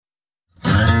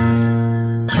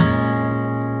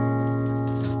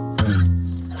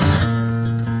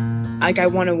Like, I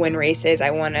want to win races. I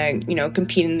want to,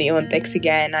 compete in the Olympics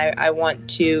again. I want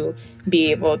to be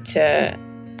able to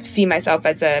see myself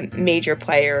as a major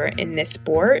player in this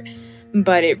sport.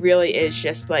 But it really is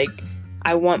just like,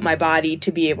 I want my body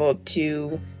to be able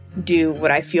to do what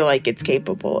I feel like it's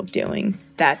capable of doing.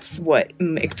 That's what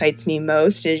excites me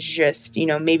most, is just,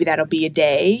 maybe that'll be a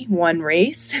day, one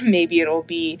race. Maybe it'll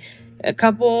be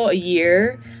a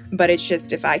year. But it's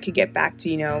just, if I could get back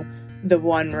to, the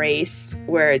one race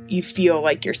where you feel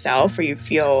like yourself, or you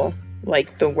feel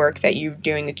like the work that you're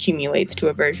doing accumulates to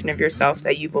a version of yourself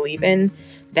that you believe in,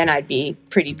 then I'd be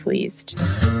pretty pleased.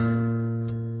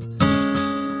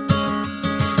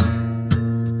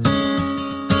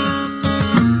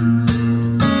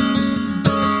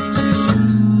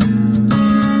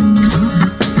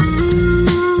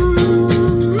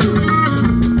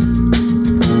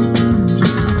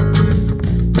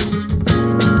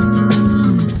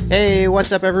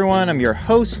 What's up, everyone? I'm your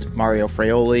host, Mario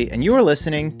Fraioli, and you are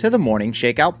listening to the Morning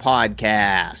Shakeout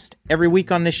Podcast. Every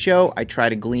week on this show, I try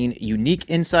to glean unique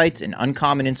insights and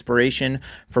uncommon inspiration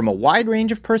from a wide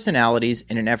range of personalities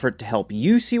in an effort to help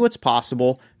you see what's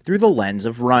possible through the lens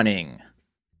of running.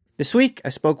 This week, I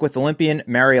spoke with Olympian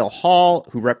Marielle Hall,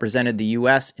 who represented the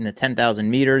U.S. in the 10,000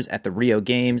 meters at the Rio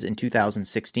Games in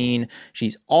 2016.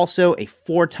 She's also a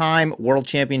four-time World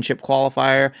Championship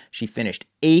qualifier. She finished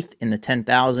 8th in the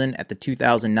 10,000 at the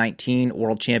 2019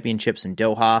 World Championships in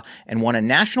Doha and won a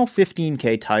national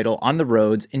 15K title on the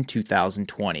roads in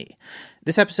 2020.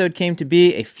 This episode came to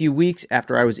be a few weeks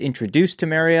after I was introduced to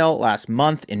Marielle last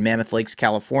month in Mammoth Lakes,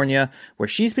 California, where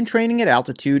she's been training at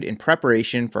altitude in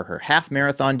preparation for her half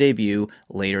marathon debut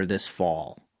later this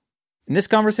fall. In this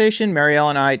conversation, Marielle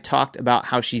and I talked about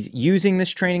how she's using this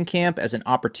training camp as an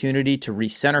opportunity to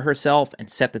recenter herself and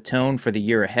set the tone for the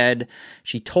year ahead.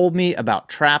 She told me about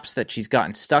traps that she's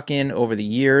gotten stuck in over the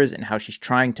years and how she's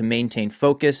trying to maintain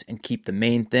focus and keep the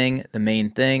main thing the main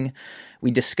thing.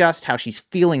 We discussed how she's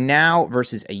feeling now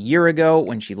versus a year ago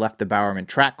when she left the Bowerman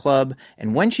Track Club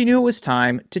and when she knew it was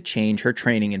time to change her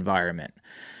training environment.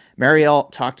 Marielle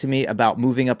talked to me about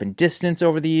moving up in distance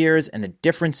over the years and the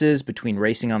differences between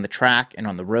racing on the track and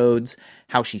on the roads,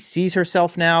 how she sees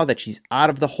herself now that she's out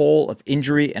of the hole of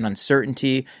injury and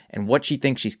uncertainty, and what she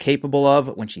thinks she's capable of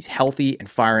when she's healthy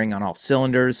and firing on all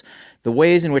cylinders, the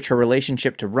ways in which her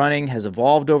relationship to running has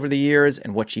evolved over the years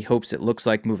and what she hopes it looks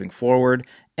like moving forward,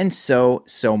 and so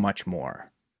much more.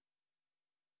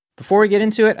 Before we get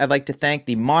into it, I'd like to thank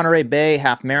the Monterey Bay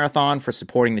Half Marathon for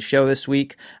supporting the show this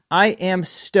week. I am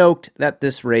stoked that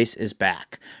this race is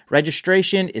back.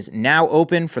 Registration is now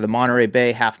open for the Monterey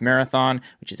Bay Half Marathon,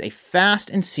 which is a fast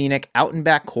and scenic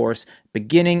out-and-back course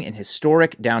beginning in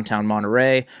historic downtown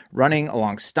Monterey, running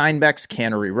along Steinbeck's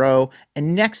Cannery Row,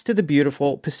 and next to the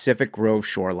beautiful Pacific Grove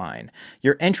shoreline.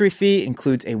 Your entry fee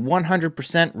includes a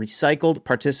 100% recycled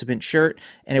participant shirt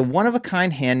and a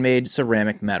one-of-a-kind handmade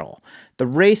ceramic medal. The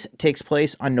race takes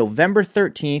place on November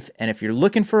 13th, and if you're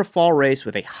looking for a fall race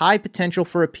with a high potential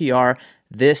for a PR,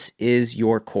 this is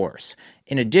your course.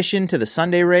 In addition to the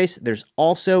Sunday race, there's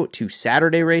also 2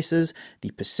 Saturday races,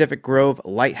 the Pacific Grove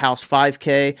Lighthouse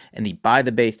 5K and the By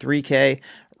the Bay 3K.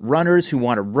 Runners who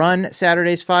want to run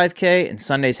Saturday's 5K and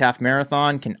Sunday's half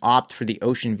marathon can opt for the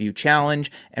Ocean View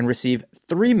Challenge and receive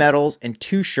 3 medals and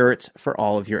 2 shirts for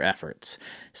all of your efforts.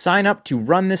 Sign up to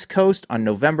Run This Coast on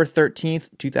November 13th,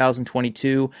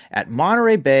 2022 at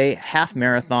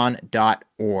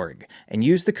MontereyBayHalfMarathon.org and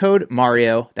use the code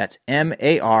MARIO, that's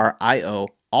MARIO,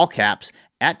 all caps,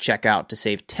 at checkout to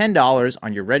save $10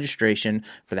 on your registration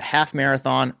for the half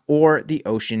marathon or the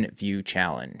Ocean View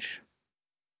Challenge.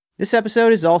 This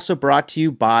episode is also brought to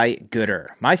you by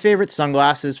Gooder, my favorite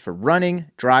sunglasses for running,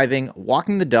 driving,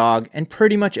 walking the dog, and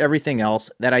pretty much everything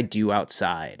else that I do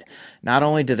outside. Not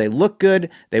only do they look good,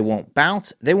 they won't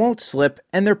bounce, they won't slip,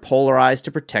 and they're polarized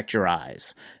to protect your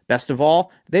eyes. Best of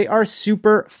all, they are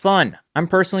super fun. I'm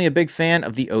personally a big fan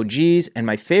of the OGs, and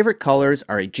my favorite colors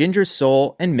are a Ginger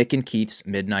Soul and Mick and Keith's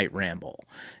Midnight Ramble.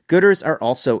 Gooders are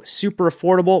also super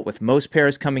affordable, with most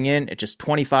pairs coming in at just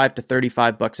 $25 to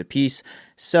 $35 a piece.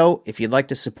 So if you'd like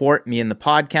to support me and the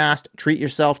podcast, treat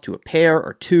yourself to a pair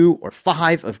or 2 or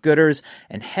 5 of Gooders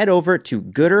and head over to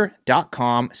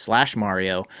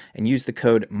gooder.com/Mario and use the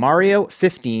code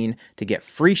Mario15 to get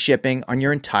free shipping on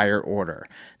your entire order.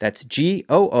 That's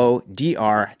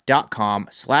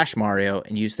GOODR.com/Mario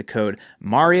and use the code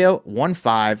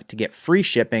Mario15 to get free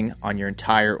shipping on your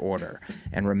entire order.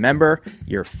 And remember,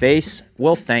 your face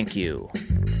will thank you.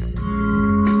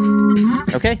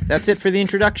 Okay, that's it for the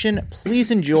introduction.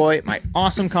 Please enjoy my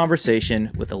awesome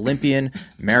conversation with Olympian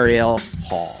Marielle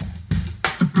Hall.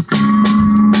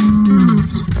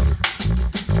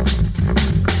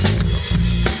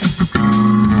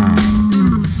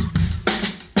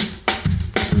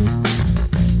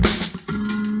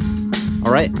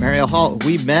 right, Marielle Hall,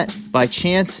 we met by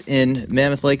chance in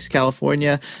Mammoth Lakes,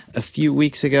 California a few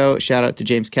weeks ago. Shout out to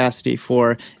James Cassidy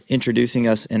for introducing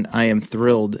us, and I am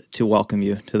thrilled to welcome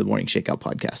you to the Morning Shakeout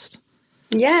podcast.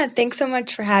 Yeah, thanks so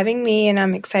much for having me, and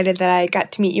I'm excited that I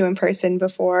got to meet you in person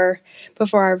before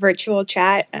our virtual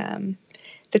chat.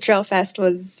 The Trail Fest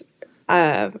was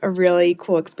a really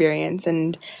cool experience,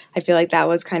 and I feel like that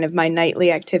was kind of my nightly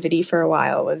activity for a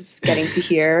while, was getting to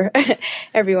hear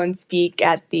everyone speak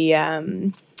at the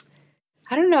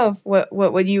I don't know what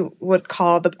would you would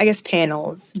call the, I guess,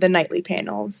 panels, the nightly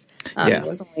panels. It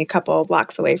was only a couple of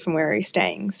blocks away from where we were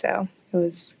staying, so it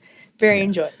was very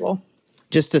enjoyable.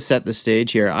 Just to set the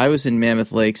stage here, I was in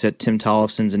Mammoth Lakes at Tim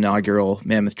Tollefson's inaugural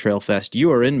Mammoth Trail Fest. You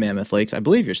are in Mammoth Lakes. I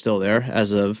believe you're still there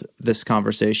as of this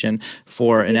conversation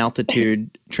for an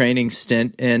altitude training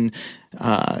stint. And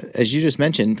as you just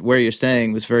mentioned, where you're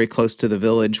staying was very close to the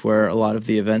village where a lot of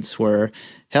the events were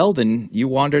held. And you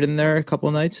wandered in there a couple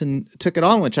of nights and took it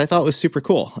on, which I thought was super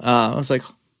cool. I was like,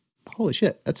 holy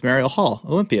shit, that's Marielle Hall,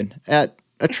 Olympian, at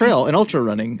a trail, an ultra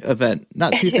running event.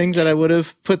 Not two things that I would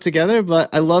have put together, but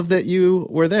I love that you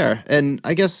were there. And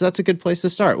I guess that's a good place to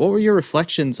start. What were your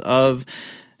reflections of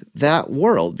that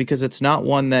world? Because it's not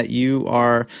one that you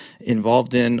are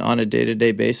involved in on a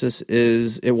day-to-day basis.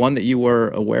 Is it one that you were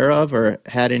aware of or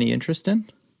had any interest in?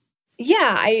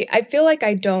 Yeah, I feel like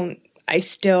I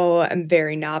still am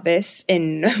very novice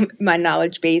in my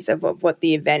knowledge base of what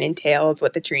the event entails,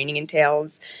 what the training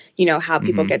entails, how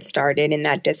people get started in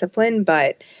that discipline.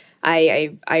 But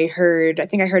I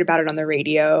think I heard about it on the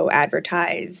radio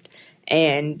advertised,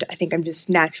 and I think I'm just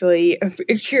naturally a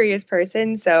curious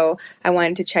person. So I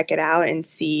wanted to check it out and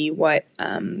see what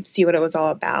it was all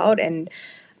about. And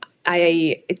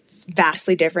it's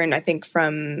vastly different, I think,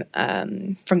 from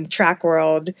the track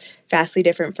world, vastly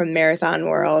different from marathon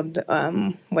world,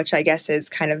 which I guess is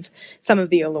kind of some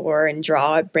of the allure and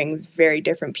draw. It brings very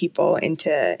different people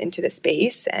into the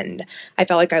space, and I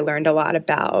felt like I learned a lot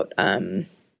about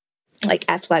like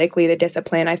athletically the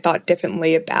discipline. I thought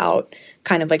differently about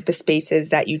kind of like the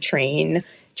spaces that you train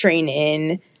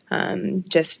in.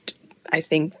 Just I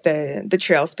think the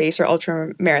trail space or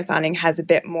ultra marathoning has a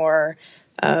bit more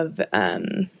of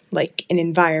like an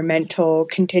environmental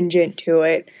contingent to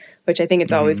it, which I think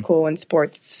it's always cool when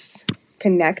sports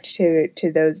connect to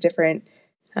those different,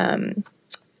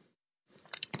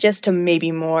 just to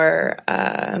maybe more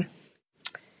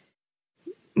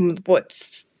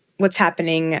what's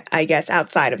happening, I guess,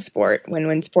 outside of sport,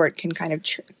 when sport can kind of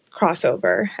cross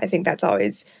over. I think that's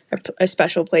always a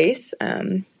special place.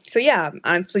 So yeah,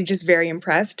 honestly, just very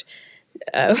impressed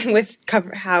with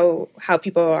how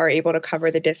people are able to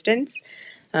cover the distance,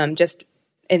 just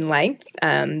in length.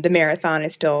 The marathon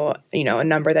is still, a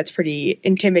number that's pretty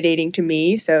intimidating to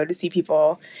me. So to see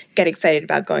people get excited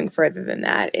about going further than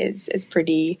that is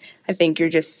pretty. I think you're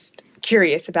just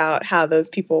curious about how those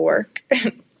people work.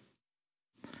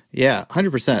 Yeah,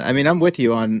 100%. I mean, I'm with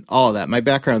you on all of that. My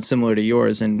background's similar to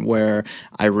yours, in where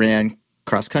I ran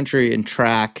cross country and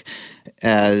track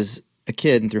as a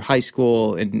kid and through high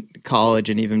school and college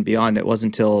and even beyond. It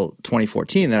wasn't until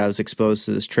 2014 that I was exposed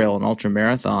to this trail and ultra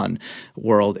marathon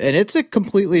world. And it's a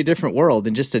completely different world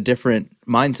and just a different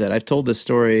mindset. I've told this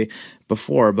story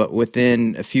before, but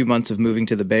within a few months of moving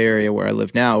to the Bay Area where I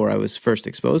live now, where I was first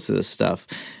exposed to this stuff,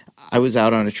 I was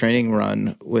out on a training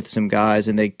run with some guys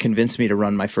and they convinced me to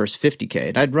run my first 50K.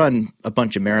 And I'd run a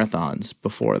bunch of marathons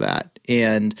before that.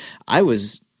 And I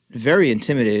was very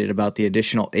intimidated about the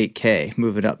additional 8K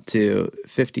moving up to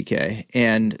 50K.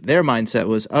 And their mindset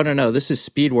was, oh, no, this is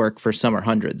speed work for summer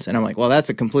hundreds. And I'm like, well, that's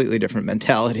a completely different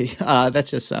mentality. That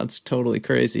just sounds totally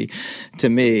crazy to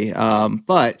me.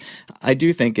 But I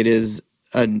do think it is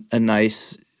a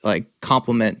nice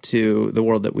complement to the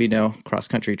world that we know, cross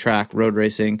country, track, road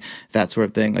racing, that sort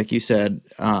of thing. Like you said,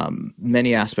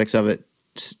 many aspects of it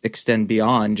extend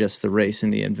beyond just the race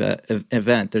and the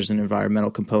event. There's an environmental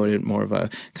component, more of a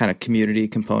kind of community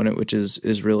component, which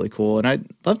is really cool. And I'd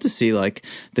love to see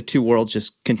the two worlds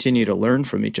just continue to learn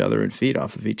from each other and feed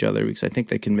off of each other, because I think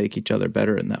they can make each other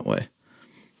better in that way.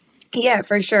 Yeah,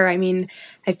 for sure. I mean,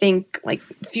 I think a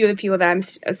few of the people that I'm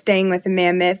staying with in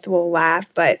Mammoth will laugh,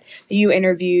 but you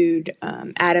interviewed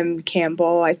Adam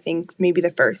Campbell, I think maybe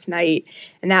the first night.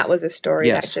 And that was a story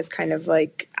that just kind of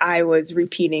I was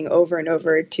repeating over and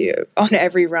over on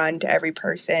every run to every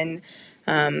person.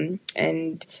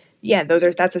 And yeah,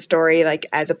 that's a story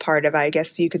as a part of, I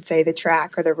guess you could say, the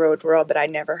track or the road world that I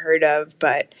never heard of.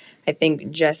 But I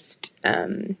think just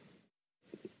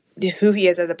who he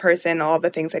is as a person, all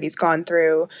the things that he's gone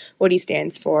through, what he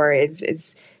stands for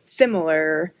is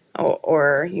similar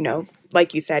or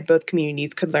like you said, both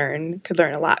communities could learn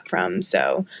a lot from.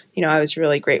 So, I was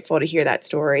really grateful to hear that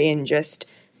story and just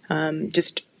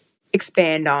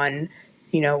expand on,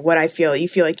 what I feel. You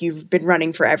feel like you've been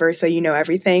running forever, so you know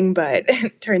everything, but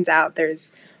it turns out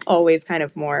there's always kind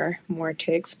of more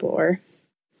to explore.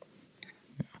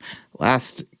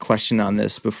 Last question on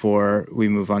this before we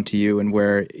move on to you and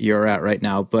where you're at right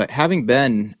now. But having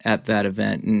been at that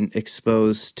event and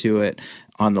exposed to it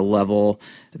on the level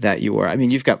that you were, I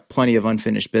mean, you've got plenty of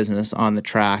unfinished business on the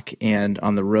track and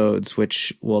on the roads,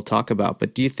 which we'll talk about.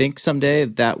 But do you think someday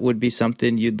that would be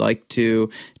something you'd like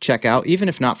to check out, even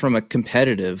if not from a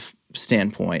competitive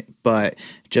standpoint, but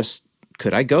just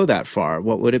could I go that far?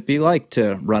 What would it be like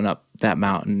to run up that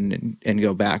mountain and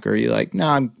go back? Or are you like,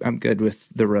 no, I'm good with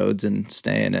the roads and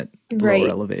staying at lower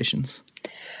elevations?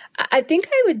 I think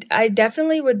I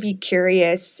definitely would be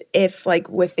curious if like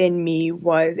within me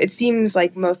it seems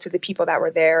like most of the people that were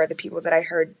there, or the people that I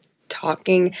heard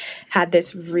talking, had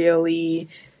this really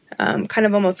kind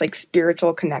of almost like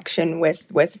spiritual connection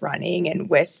with running and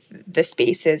with the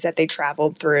spaces that they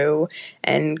traveled through,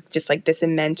 and just like this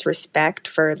immense respect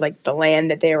for like the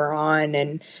land that they were on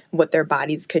and what their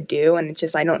bodies could do. And it's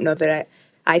just, I don't know that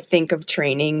I think of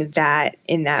training that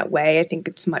in that way. I think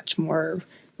it's much more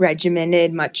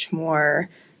regimented, much more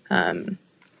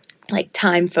like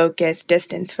time focused,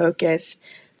 distance focused.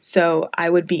 So I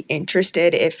would be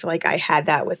interested if like I had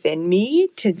that within me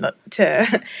to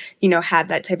have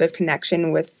that type of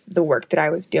connection with the work that I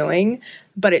was doing.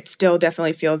 But it still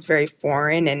definitely feels very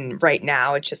foreign. And right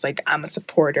now it's just like I'm a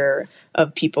supporter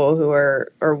of people who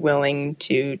are willing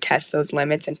to test those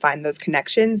limits and find those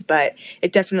connections. But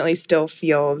it definitely still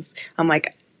feels, I'm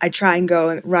like, I try and go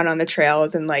and run on the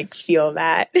trails and like feel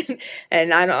that,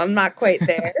 and I'm not quite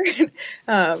there.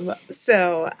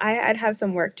 So I'd have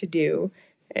some work to do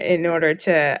in order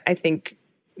to, I think,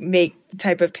 make the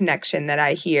type of connection that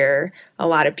I hear a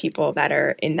lot of people that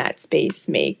are in that space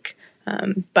make.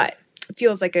 But it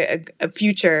feels like a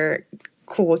future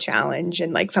cool challenge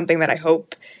and like something that I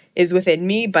hope is within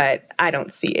me, but I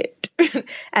don't see it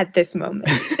at this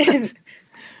moment.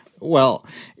 Well,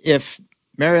 if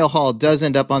Marielle Hall does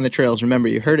end up on the trails, remember,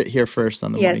 you heard it here first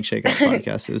on the Morning Shakeout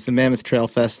podcast. It was the Mammoth Trail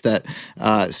Fest that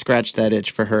scratched that itch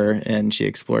for her, and she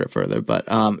explored it further. But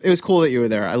it was cool that you were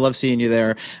there. I love seeing you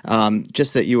there.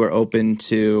 Just that you were open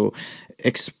to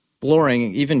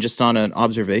exploring, even just on an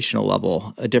observational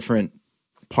level, a different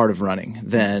part of running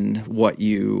than what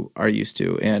you are used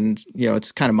to. And,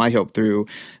 it's kind of my hope through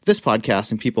this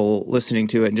podcast and people listening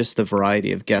to it, and just the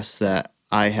variety of guests that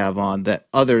I have on, that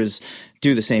others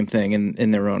do the same thing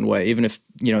in their own way. Even if,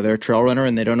 they're a trail runner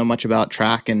and they don't know much about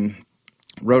track and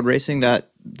road racing, that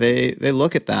they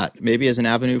look at that maybe as an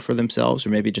avenue for themselves, or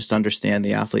maybe just understand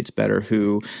the athletes better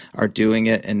who are doing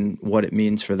it and what it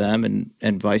means for them,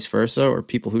 and vice versa, or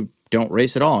people who don't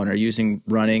race at all and are using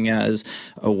running as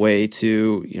a way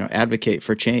to, advocate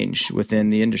for change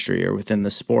within the industry or within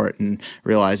the sport, and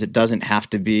realize it doesn't have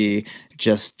to be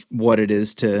just what it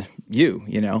is to you,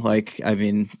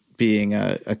 being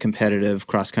a competitive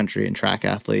cross-country and track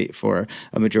athlete for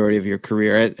a majority of your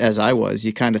career, as I was,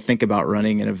 you kind of think about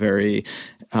running in a very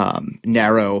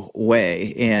narrow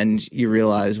way, and you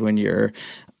realize when you're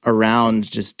around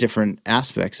just different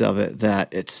aspects of it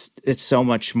that it's so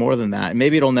much more than that. And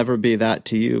maybe it'll never be that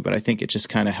to you, but I think it just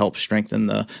kind of helps strengthen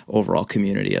the overall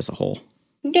community as a whole.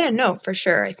 Yeah, no, for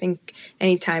sure. I think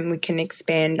anytime we can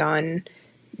expand on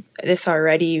this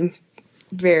already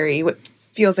what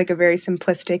feels like a very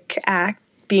simplistic act,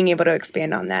 being able to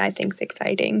expand on that, I think is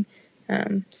exciting.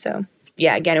 So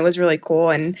yeah, again, it was really cool.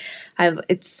 And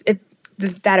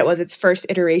that it was its first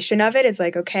iteration of it is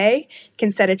like, okay,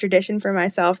 can set a tradition for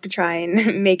myself to try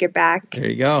and make it back. There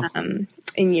you go.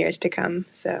 In years to come.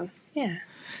 So, yeah.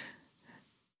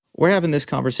 We're having this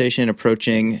conversation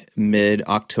approaching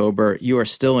mid-October. You are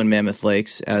still in Mammoth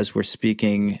Lakes as we're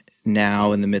speaking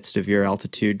now, in the midst of your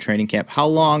altitude training camp. How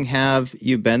long have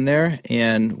you been there,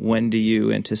 and when do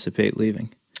you anticipate leaving?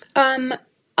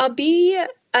 I'll be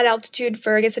at altitude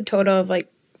for, I guess, a total of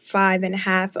like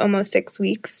 5.5, almost 6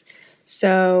 weeks.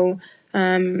 So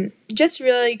just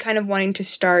really kind of wanting to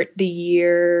start the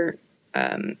year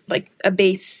like a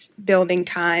base building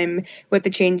time with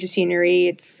the change of scenery.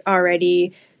 It's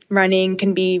already, running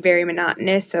can be very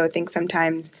monotonous. So I think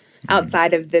sometimes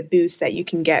outside of the boost that you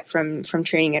can get from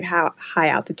training at high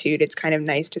altitude, it's kind of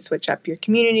nice to switch up your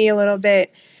community a little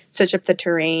bit, switch up the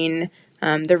terrain.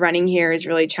 The running here is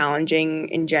really challenging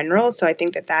in general. So I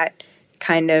think that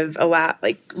kind of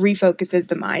refocuses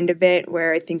the mind a bit,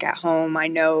 where I think at home I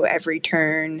know every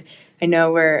turn. I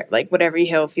know where, like, what every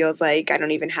hill feels like. I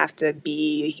don't even have to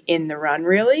be in the run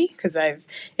really, because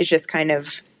it's just kind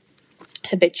of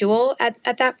habitual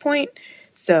at that point.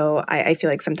 So I feel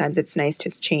like sometimes it's nice to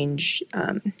change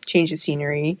the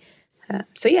scenery.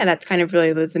 So yeah, that's kind of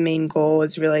really was the main goal,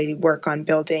 is really work on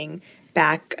building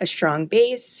back a strong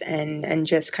base and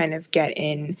just kind of get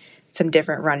in some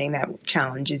different running that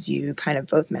challenges you kind of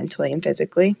both mentally and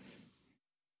physically.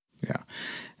 Yeah.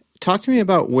 Talk to me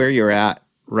about where you're at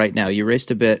right now. You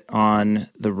raced a bit on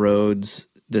the roads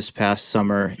this past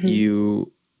summer. Mm-hmm.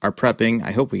 You are prepping,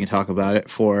 I hope we can talk about it,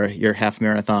 for your half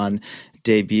marathon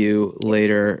debut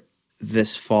later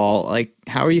this fall. Like,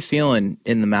 how are you feeling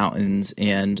in the mountains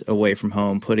and away from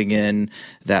home, putting in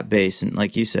that base? And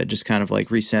like you said, just kind of like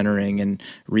recentering and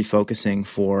refocusing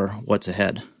for what's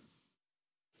ahead.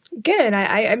 Good.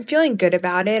 I'm feeling good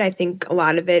about it. I think a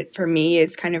lot of it for me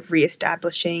is kind of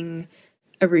reestablishing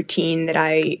a routine that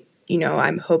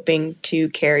I'm hoping to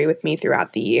carry with me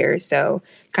throughout the year. So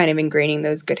kind of ingraining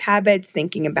those good habits,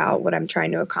 thinking about what I'm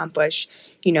trying to accomplish,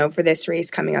 for this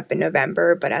race coming up in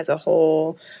November, but as a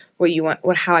whole,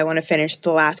 how I want to finish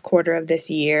the last quarter of this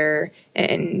year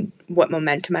and what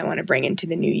momentum I want to bring into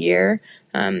the new year.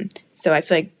 So I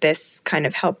feel like this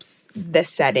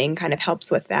setting kind of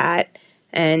helps with that.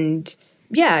 And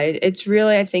yeah, it's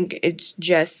really, I think it's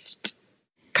just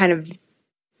kind of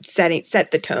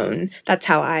set the tone. That's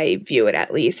how I view it,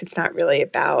 at least. It's not really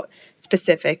about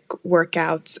specific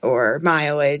workouts or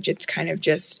mileage. It's kind of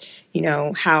just,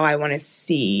 how I want to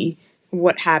see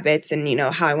what habits and,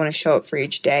 how I want to show up for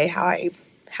each day,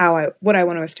 what I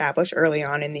want to establish early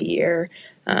on in the year,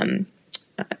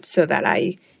 so that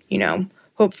I,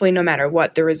 hopefully no matter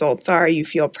what the results are, you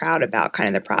feel proud about kind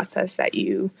of the process that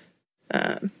you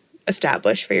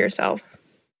establish for yourself.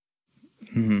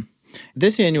 Mm-hmm.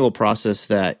 This annual process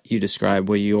that you describe,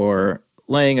 where you're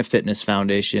laying a fitness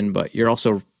foundation, but you're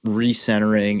also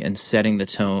recentering and setting the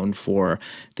tone for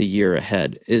the year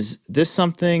ahead. Is this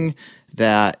something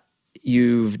that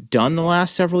you've done the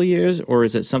last several years, or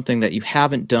is it something that you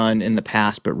haven't done in the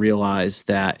past but realized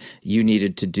that you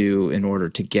needed to do in order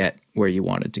to get where you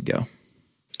wanted to go?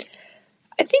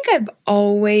 I think I've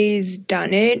always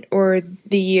done it, or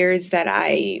the years that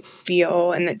I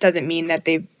feel, and that doesn't mean that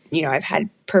I've had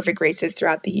perfect races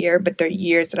throughout the year, but the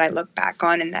years that I look back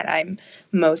on and that I'm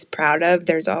most proud of,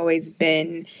 there's always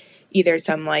been either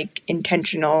some like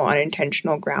intentional,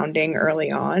 unintentional grounding early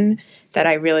on that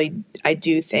I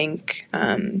do think,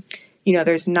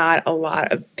 there's not a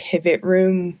lot of pivot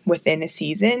room within a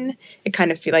season. It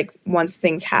kind of feels like once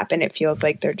things happen, it feels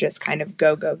like they're just kind of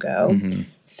go, go, go. Mm-hmm.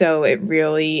 So it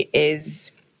really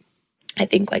is, I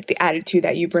think, like the attitude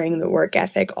that you bring, the work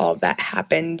ethic, all of that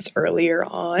happens earlier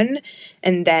on.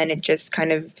 And then it's just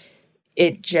a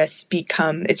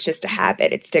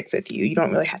habit. It sticks with you. You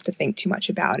don't really have to think too much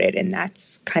about it. And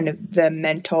that's kind of the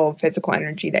mental, physical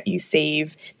energy that you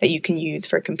save, that you can use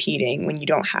for competing when you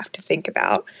don't have to think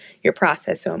about your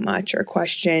process so much or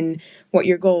question what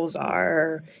your goals are,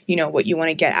 or, what you want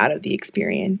to get out of the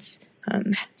experience.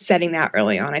 Setting that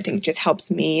early on, I think, just helps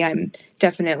me. I'm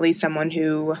definitely someone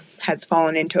who has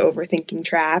fallen into overthinking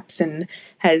traps and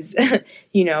has,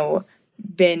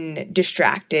 been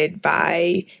distracted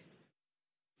by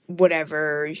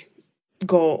whatever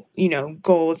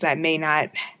goals that may not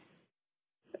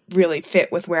really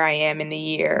fit with where I am in the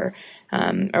year,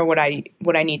 or what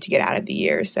I need to get out of the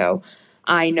year. So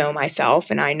I know myself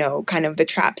and I know kind of the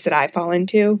traps that I fall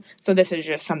into. So this is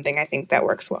just something I think that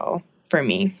works well for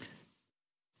me.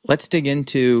 Let's dig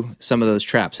into some of those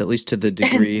traps, at least to the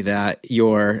degree that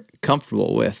you're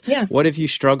comfortable with. Yeah. What have you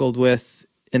struggled with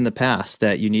in the past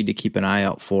that you need to keep an eye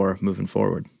out for moving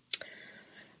forward?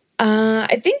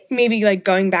 I think maybe like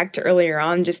going back to earlier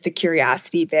on, just the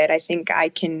curiosity bit. I think I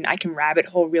can rabbit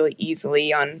hole really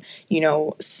easily on,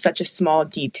 such a small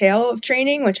detail of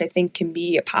training, which I think can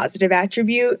be a positive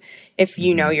attribute. If,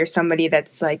 you're somebody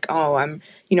that's like, oh,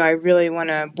 I really want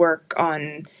to work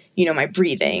on, my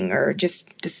breathing, or just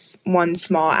this one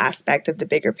small aspect of the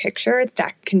bigger picture,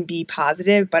 that can be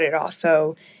positive, but it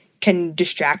also can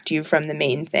distract you from the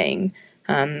main thing.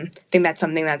 I think that's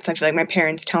something that's, I feel like my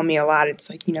parents tell me a lot. It's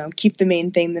like, keep the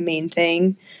main thing the main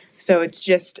thing. So it's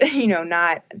just,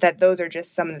 not that those are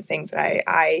just some of the things that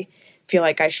I feel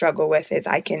like I struggle with, is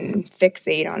I can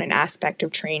fixate on an aspect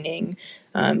of training.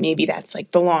 Maybe that's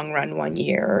like the long run one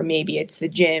year, or maybe it's the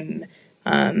gym.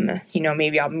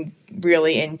 Maybe I'm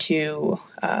really into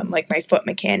like my foot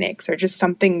mechanics, or just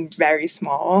something very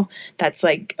small that's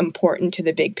like important to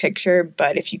the big picture.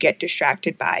 But if you get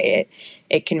distracted by it,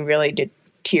 it can really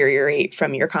deteriorate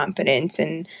from your confidence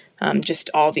and just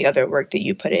all the other work that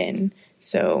you put in.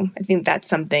 So I think that's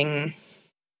something,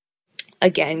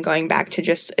 again, going back to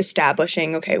just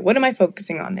establishing, okay, what am I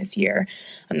focusing on this year?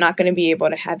 I'm not going to be able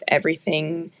to have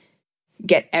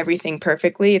get everything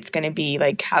perfectly. It's going to be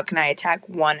like, how can I attack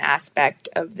one aspect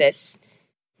of this,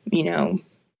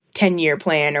 10-year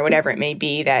plan or whatever it may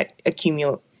be that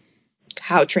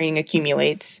how training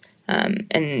accumulates,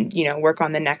 and, work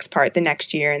on the next part the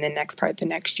next year and the next part the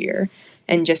next year,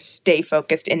 and just stay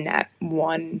focused in that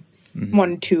one,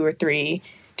 2 or 3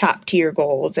 top tier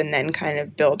goals, and then kind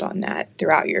of build on that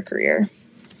throughout your career.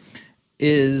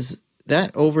 Is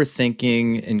that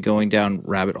overthinking and going down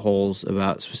rabbit holes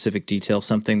about specific details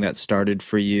something that started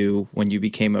for you when you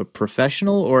became a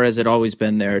professional, or has it always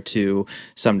been there to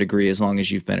some degree as long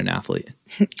as you've been an athlete?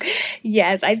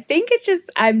 Yes, I think it's just,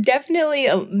 I'm definitely,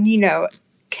 I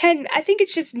think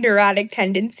it's just neurotic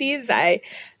tendencies. We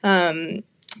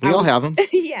all have them.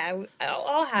 Yeah,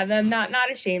 I'll have them.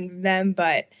 Not ashamed of them,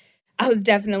 but I was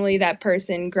definitely that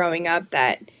person growing up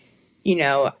that,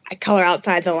 I color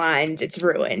outside the lines, it's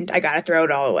ruined. I got to throw it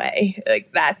all away.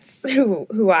 Like, that's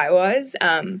who I was.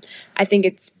 I think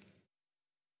it's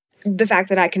the fact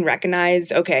that I can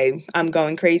recognize, okay, I'm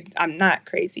going crazy. I'm not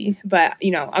crazy, but,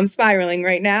 I'm spiraling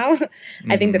right now.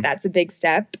 I think that that's a big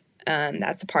step.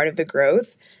 That's a part of the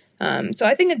growth. So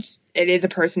I think it is a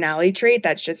personality trait.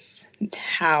 That's just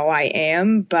how I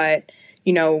am. But,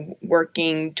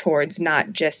 working towards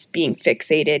not just being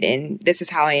fixated in this is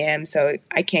how I am, so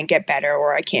I can't get better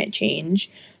or I can't change.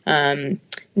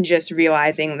 Just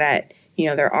realizing that,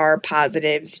 there are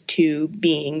positives to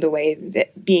being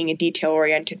being a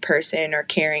detail-oriented person or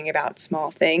caring about small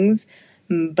things.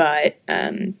 But,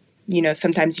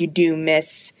 sometimes you do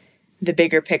miss the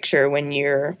bigger picture when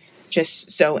you're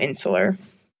just so insular.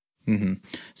 Mm-hmm.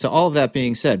 So all of that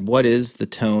being said, what is the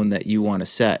tone that you want to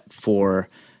set for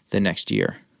the next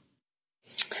year?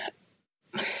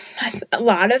 A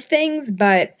lot of things,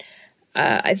 but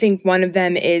I think one of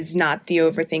them is not the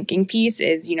overthinking piece.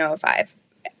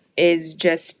 Is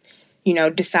just,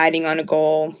 deciding on a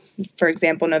goal. For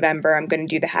example, November, I'm going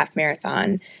to do the half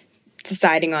marathon.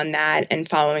 Deciding on that and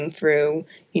following through,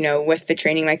 with the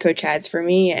training my coach has for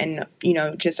me, and,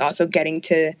 just also getting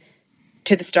to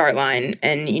the start line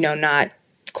and, not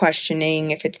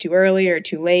questioning if it's too early or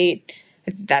too late.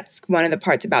 That's one of the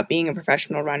parts about being a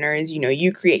professional runner is,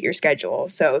 you create your schedule.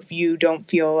 So if you don't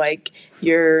feel like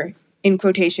you're, in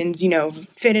quotations,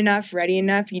 fit enough, ready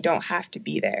enough, you don't have to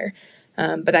be there.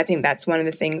 But I think that's one of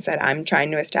the things that I'm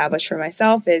trying to establish for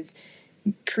myself is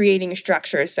creating a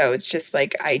structure. So it's just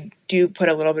like I do put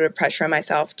a little bit of pressure on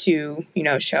myself to,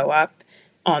 show up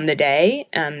on the day.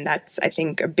 That's, I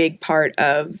think, a big part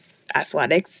of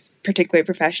athletics, particularly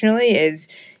professionally, is,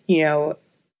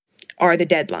 are the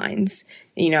deadlines.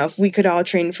 If we could all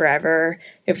train forever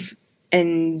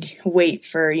and wait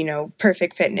for,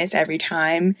 perfect fitness every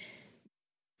time,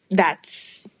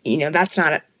 that's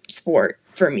not a sport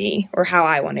for me or how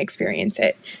I want to experience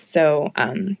it. So,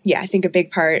 I think a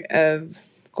big part of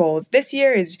goals this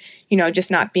year is,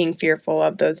 just not being fearful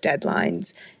of those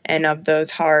deadlines and of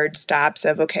those hard stops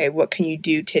of, okay, what can you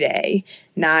do today?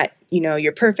 Not,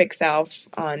 your perfect self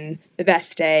on the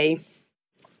best day.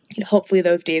 Hopefully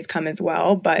those days come as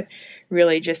well, but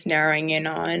really just narrowing in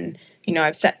on,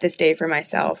 I've set this day for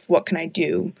myself. What can I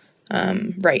do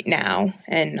right now?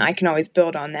 And I can always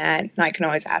build on that. And I can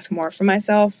always ask more for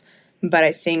myself. But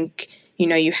I think,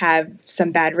 you have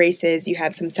some bad races, you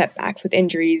have some setbacks with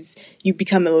injuries, you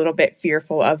become a little bit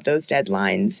fearful of those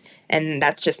deadlines. And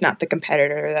that's just not the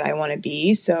competitor that I want to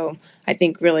be. So I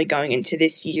think really going into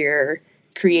this year,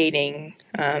 creating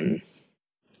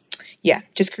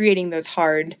those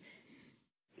hard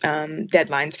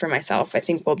deadlines for myself, I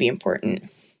think will be important.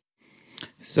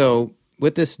 So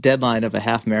with this deadline of a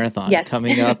half marathon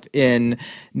coming up in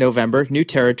November, new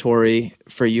territory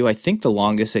for you. I think the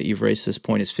longest that you've raced at this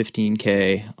point is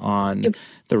 15K on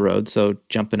the road. So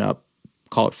jumping up,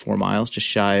 call it 4 miles, just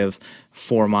shy of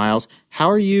 4 miles. How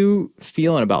are you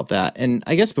feeling about that? And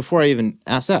I guess before I even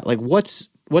ask that, like what's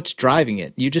driving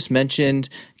it? You just mentioned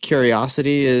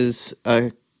curiosity is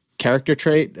a character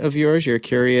trait of yours. You're a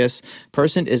curious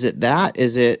person. Is it that?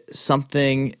 Is it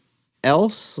something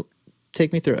else?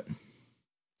 Take me through it.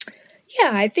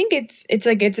 Yeah, I think it's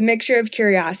a mixture of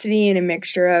curiosity and a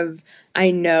mixture of, I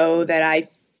know that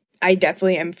I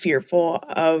definitely am fearful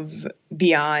of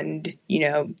beyond,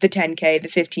 the 10K, the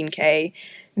 15K,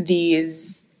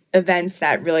 these events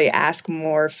that really ask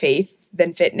more faith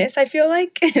than fitness, I feel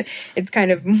like. It's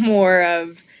kind of more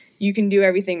of, you can do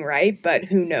everything right, but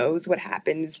who knows what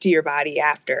happens to your body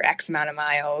after X amount of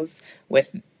miles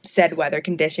with said weather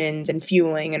conditions and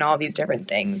fueling and all these different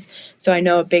things. So I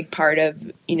know a big part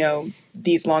of,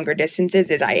 these longer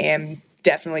distances is I am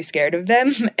definitely scared of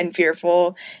them and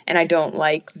fearful, and I don't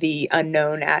like the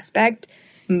unknown aspect.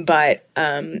 But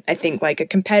I think like a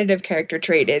competitive character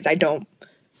trait is I don't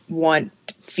want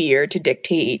fear to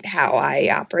dictate how I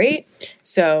operate.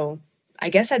 So I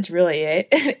guess that's really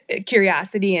it.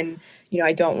 Curiosity, and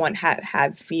I don't want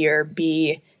have fear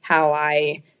be how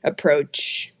I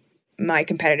approach my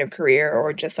competitive career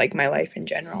or just like my life in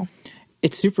general.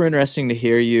 It's super interesting to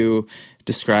hear you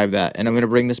describe that. And I'm going to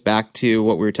bring this back to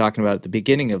what we were talking about at the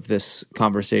beginning of this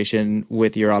conversation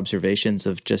with your observations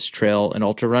of just trail and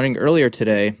ultra running. Earlier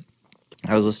today,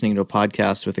 I was listening to a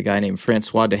podcast with a guy named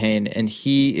Francois Dehaene, and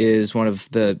he is one of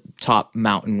the top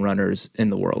mountain runners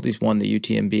in the world. He's won the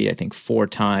UTMB, I think, 4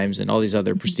 times and all these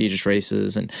other prestigious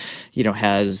races, and,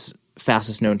 has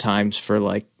fastest known times for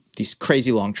like these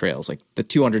crazy long trails, like the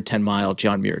 210-mile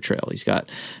John Muir Trail. He's got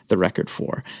the record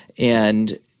for.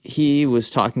 And he was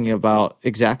talking about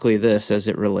exactly this as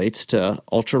it relates to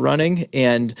ultra running.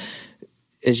 And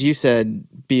as you said,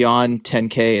 beyond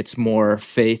 10K, it's more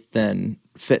faith than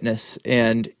fitness.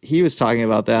 And he was talking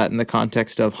about that in the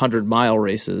context of 100-mile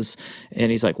races.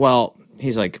 And he's like,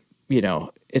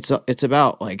 it's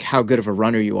about like how good of a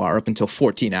runner you are up until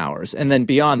 14 hours. And then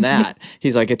beyond that,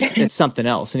 he's like, it's something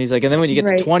else. And he's like, and then when you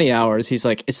get to 20 hours, he's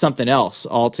like, it's something else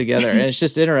altogether. And it's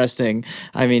just interesting.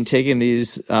 I mean, taking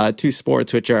these 2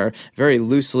 sports, which are very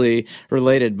loosely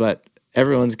related, but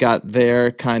everyone's got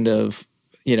their kind of,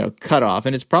 cutoff.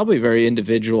 And it's probably very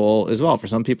individual as well. For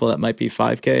some people, that might be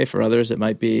 5K. For others, it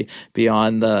might be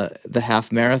beyond the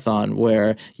half marathon,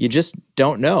 where you just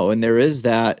don't know. And there is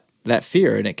that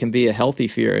fear, and it can be a healthy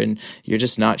fear, and you're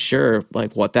just not sure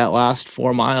like what that last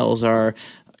 4 miles are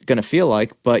going to feel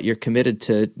like, but you're committed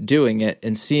to doing it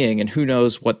and seeing, and who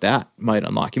knows what that might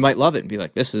unlock. You might love it and be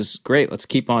like, this is great, let's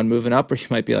keep on moving up. Or you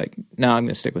might be like, no, I'm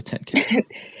going to stick with 10K.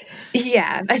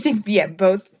 Yeah, I think,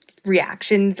 both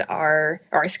reactions are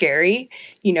scary.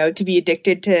 To be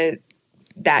addicted to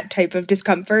that type of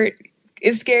discomfort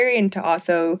is scary, and to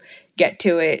also get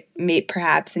to it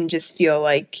perhaps and just feel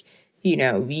like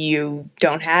you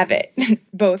don't have it.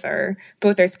 both are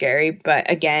scary, but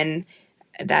again,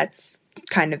 that's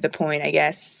kind of the point, I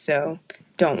guess. So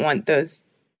don't want those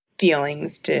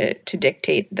feelings to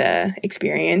dictate the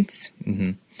experience.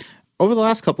 Mm-hmm. Over the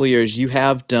last couple of years, you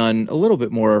have done a little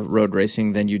bit more road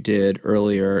racing than you did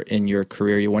earlier in your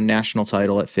career. You won national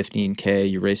title at 15K.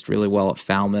 You raced really well at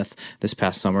Falmouth this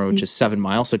past summer, which is 7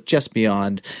 miles, so just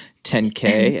beyond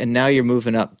 10K. And now you're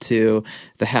moving up to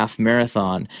the half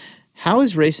marathon. How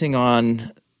is racing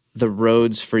on the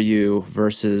roads for you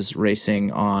versus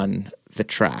racing on the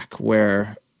track,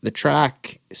 where the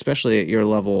track, especially at your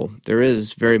level, there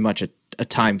is very much a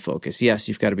time focus? Yes,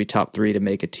 you've got to be top 3 to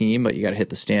make a team, but you got to hit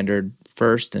the standard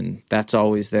first, and that's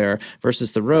always there,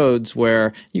 versus the roads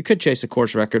where you could chase a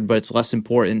course record, but it's less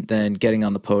important than getting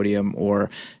on the podium or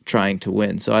trying to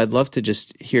win. So I'd love to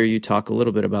just hear you talk a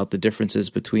little bit about the differences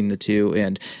between the two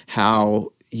and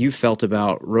how you felt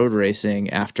about road racing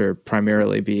after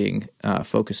primarily being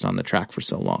focused on the track for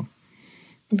so long.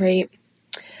 Right.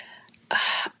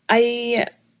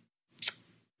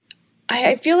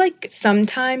 I feel like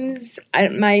sometimes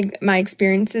my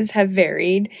experiences have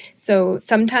varied. So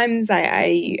sometimes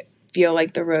I feel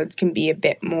like the roads can be a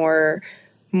bit more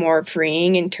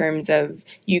freeing in terms of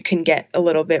you can get a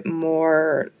little bit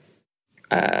more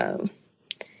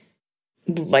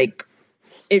like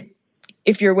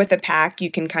if you're with a pack,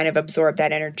 you can kind of absorb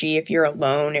that energy. If you're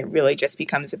alone, it really just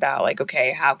becomes about like,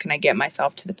 okay, how can I get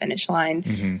myself to the finish line?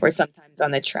 Mm-hmm. Or sometimes on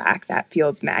the track that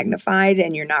feels magnified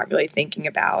and you're not really thinking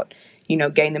about,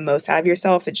 getting the most out of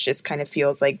yourself. It just kind of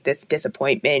feels like this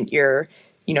disappointment. You're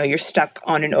stuck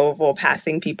on an oval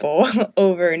passing people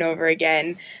over and over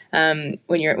again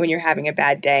when you're having a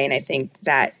bad day. And I think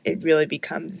that it really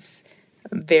becomes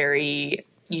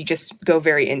you just go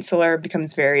very insular,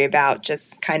 becomes very about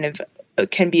just kind of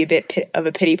can be a bit of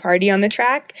a pity party on the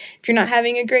track if you're not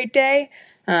having a great day.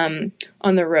 On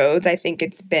the roads, I think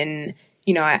it's been,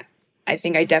 I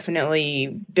think I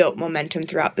definitely built momentum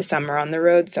throughout the summer on the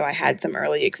road. So I had some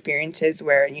early experiences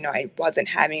where, I wasn't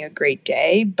having a great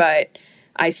day, but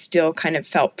I still kind of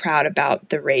felt proud about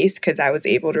the race because I was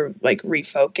able to like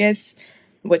refocus,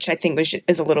 which I think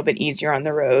is a little bit easier on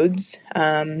the roads.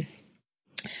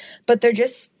 But they're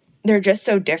just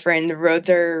so different. The roads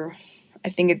I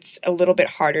think it's a little bit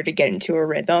harder to get into a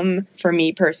rhythm for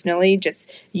me personally,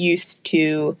 just used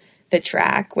to the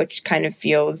track, which kind of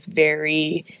feels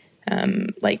very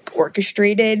like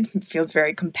orchestrated. It feels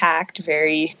very compact,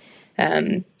 very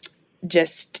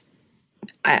just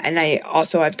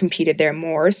I've competed there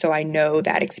more, so I know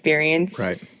that experience.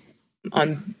 Right.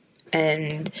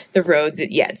 And the roads,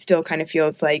 it still kind of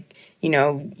feels like,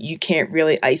 you can't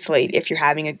really isolate if you're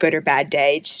having a good or bad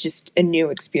day. It's just a new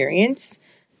experience.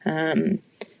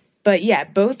 But yeah,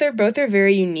 both are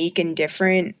very unique and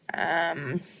different.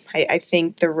 I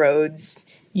think the roads,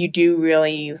 you do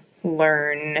really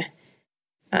learn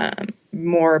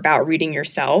more about reading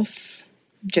yourself,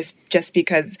 just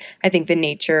because I think the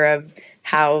nature of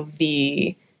how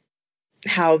the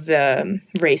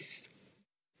race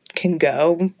can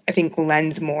go, I think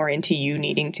lends more into you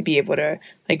needing to be able to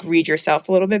like read yourself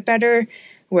a little bit better.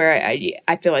 Where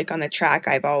I feel like on the track,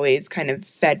 I've always kind of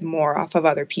fed more off of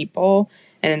other people.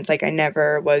 And it's like I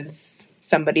never was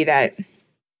somebody that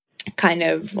kind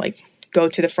of like go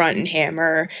to the front and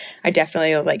hammer. I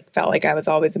definitely like felt like I was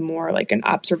always more like an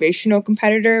observational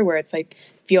competitor, where it's like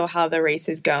feel how the race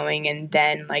is going and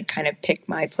then like kind of pick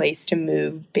my place to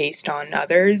move based on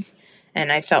others.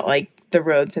 And I felt like the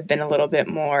roads have been a little bit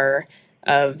more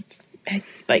of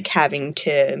like having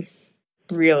to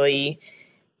really,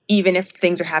 even if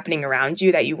things are happening around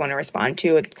you that you want to respond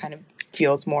to, it kind of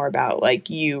feels more about like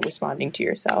you responding to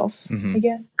yourself, I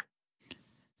guess.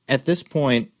 At this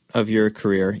point of your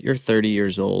career, you're 30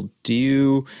 years old. Do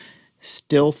you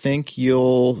still think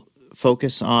you'll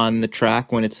focus on the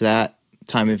track when it's that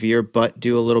time of year, but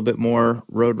do a little bit more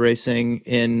road racing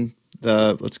in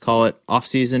the, let's call it, off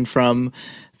season from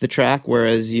the track,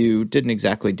 whereas you didn't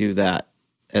exactly do that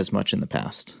as much in the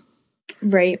past?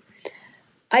 Right.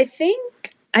 I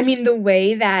mean, the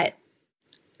way that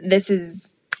this is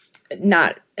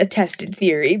not a tested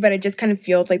theory, but it just kind of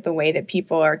feels like the way that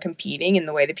people are competing and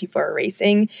the way that people are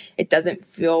racing, it doesn't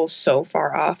feel so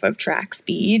far off of track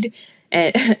speed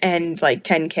and like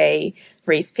 10K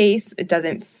race pace. It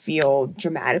doesn't feel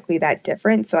dramatically that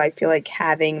different. So I feel like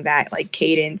having that like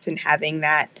cadence and having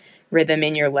that rhythm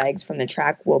in your legs from the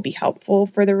track will be helpful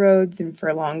for the roads and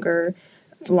for longer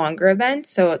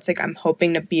events. So it's like I'm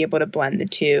hoping to be able to blend the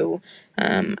two.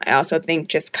 I also think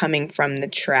just coming from the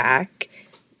track,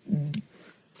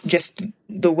 just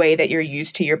the way that you're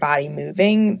used to your body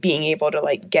moving, being able to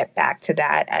like get back to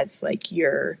that as like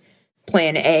your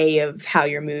plan A of how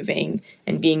you're moving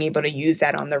and being able to use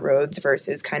that on the roads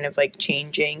versus kind of like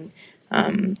changing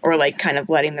or like kind of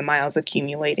letting the miles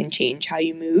accumulate and change how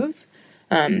you move.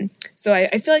 So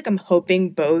I feel like I'm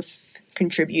hoping both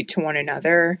contribute to one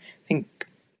another. I think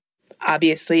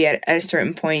obviously at a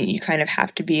certain point you kind of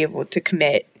have to be able to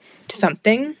commit to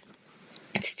something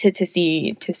to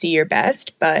see your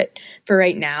best. But for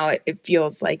right now, it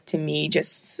feels like to me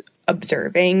just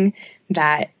observing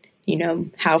that,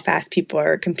 how fast people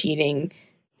are competing,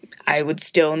 I would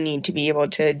still need to be able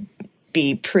to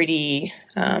be pretty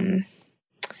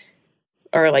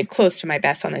or like close to my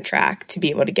best on the track to be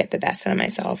able to get the best out of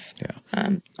myself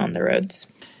on the roads.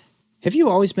 Have you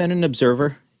always been an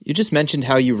observer? You just mentioned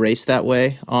how you race that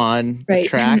way on the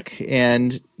track,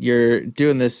 and you're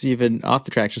doing this even off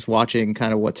the track, just watching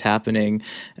kind of what's happening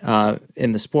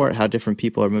in the sport, how different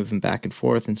people are moving back and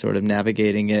forth and sort of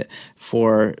navigating it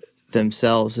for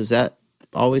themselves. Has that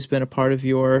always been a part of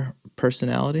your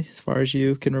personality as far as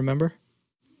you can remember?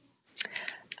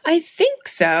 I think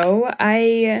so.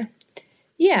 I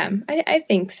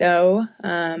think so.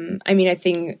 I mean, I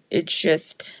think it's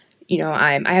just,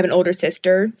 I have an older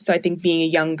sister, so I think being a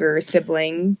younger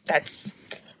sibling, that's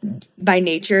by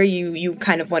nature, you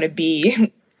kind of want to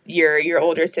be your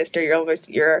older sister,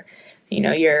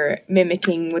 you're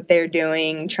mimicking what they're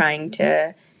doing, trying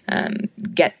to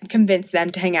convince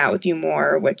them to hang out with you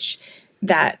more, which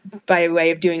that by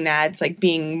way of doing that, it's like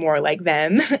being more like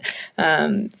them.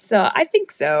 So I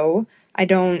think so. I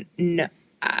don't know.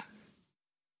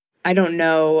 I don't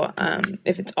know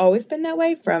if it's always been that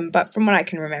way but from what I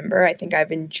can remember, I think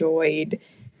I've enjoyed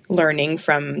learning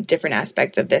from different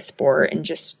aspects of this sport and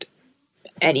just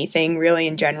anything really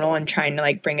in general and trying to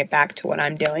like bring it back to what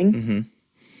I'm doing. Mm-hmm.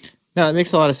 No, it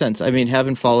makes a lot of sense. I mean,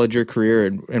 having followed your career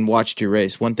and watched you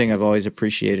race, one thing I've always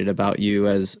appreciated about you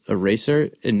as a racer,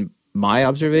 in my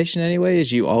observation anyway,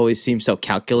 is you always seem so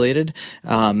calculated.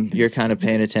 You're kind of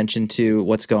paying attention to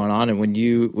what's going on. And when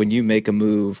you make a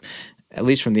move, at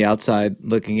least from the outside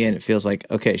looking in, it feels like,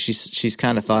 okay, she's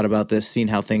kind of thought about this, seen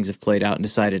how things have played out, and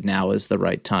decided now is the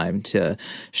right time to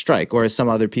strike. Whereas some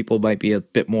other people might be a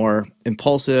bit more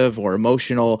impulsive or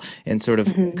emotional and sort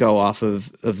of go off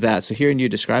of that. So hearing you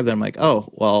describe that, I'm like, oh,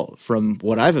 well, from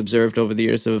what I've observed over the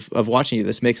years of watching you,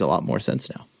 this makes a lot more sense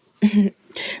now.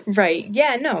 Right.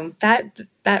 Yeah, no,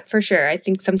 that for sure. I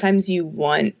think sometimes you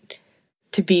want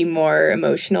to be more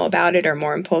emotional about it or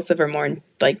more impulsive or more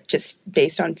like just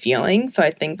based on feeling. So I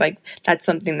think like that's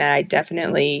something that I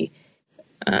definitely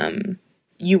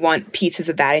you want pieces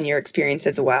of that in your experience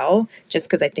as well, just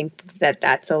because I think that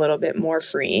that's a little bit more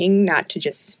freeing, not to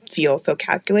just feel so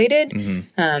calculated.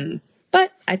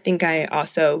 But I think I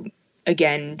also,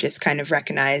 again, just kind of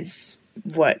recognize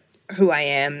who I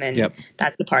am, and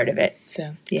that's a part of it.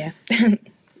 So, yeah.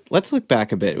 Let's look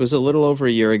back a bit. It was a little over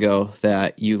a year ago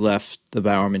that you left the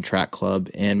Bowerman Track Club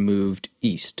and moved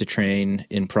east to train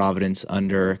in Providence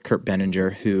under Kurt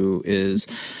Benninger, who is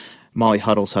Molly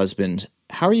Huddle's husband.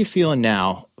 How are you feeling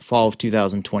now, fall of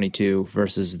 2022,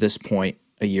 versus this point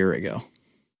a year ago?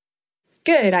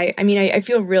 Good. I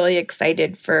feel really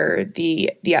excited for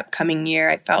the upcoming year.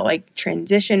 I felt like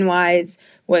transition-wise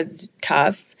was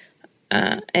tough,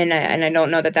 and I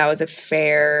don't know that was a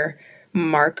fair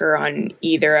marker on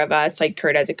either of us, like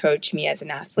Kurt as a coach, me as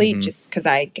an athlete, just because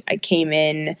I came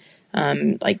in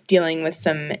like dealing with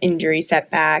some injury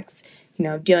setbacks,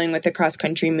 dealing with the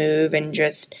cross-country move, and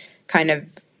just kind of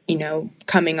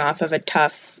coming off of a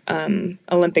tough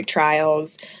Olympic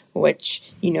trials, which,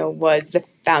 was the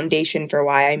foundation for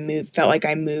why felt like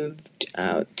I moved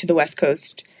to the West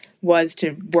Coast, was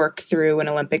to work through an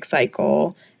Olympic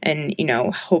cycle and,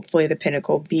 hopefully the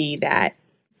pinnacle be that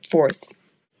fourth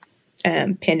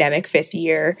pandemic fifth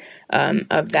year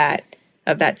of that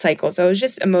cycle. So it was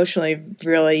just emotionally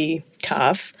really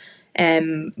tough.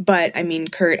 But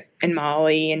Kurt and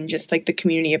Molly and just like the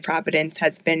community of Providence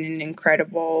has been an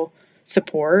incredible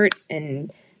support,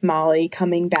 and Molly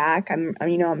coming back, I'm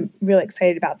really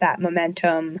excited about that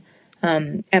momentum.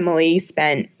 Emily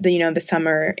spent the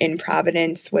summer in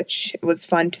Providence, which was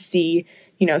fun to see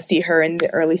her in the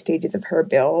early stages of her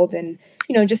build, and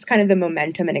just kind of the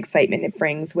momentum and excitement it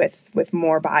brings with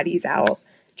more bodies out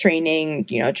training,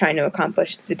 trying to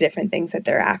accomplish the different things that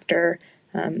they're after.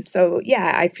 So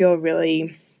yeah, I feel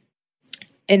really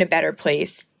in a better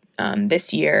place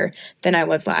this year than I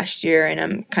was last year, and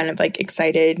I'm kind of like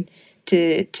excited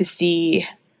to see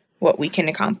what we can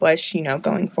accomplish,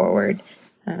 going forward.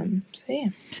 So yeah.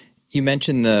 You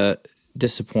mentioned the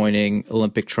disappointing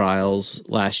Olympic trials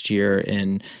last year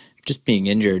and just being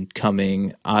injured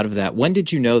coming out of that. When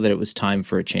did you know that it was time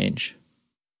for a change?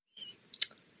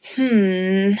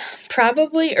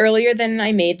 Probably earlier than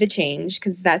I made the change,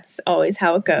 because that's always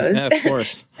how it goes. Yeah, of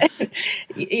course.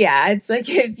 Yeah, it's like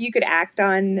if you could act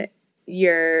on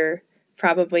your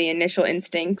probably initial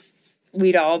instincts,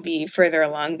 we'd all be further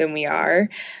along than we are.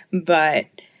 But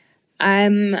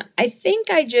I think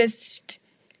I just,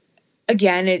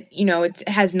 again, it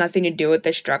has nothing to do with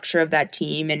the structure of that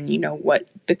team and, what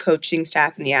the coaching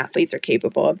staff and the athletes are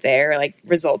capable of there. Like,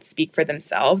 results speak for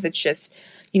themselves. It's just,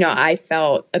 I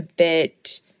felt a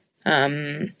bit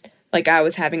like I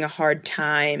was having a hard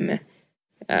time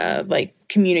like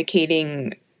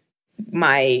communicating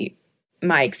my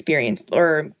experience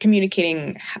or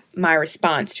communicating my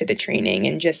response to the training,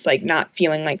 and just like not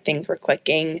feeling like things were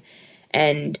clicking.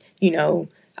 And,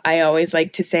 I always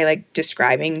like to say, like,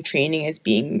 describing training as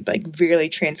being like really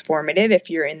transformative if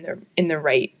you're in the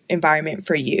right environment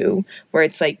for you, where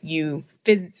it's like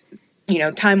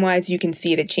time wise, you can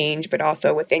see the change, but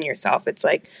also within yourself, it's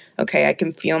like, okay, I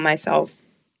can feel myself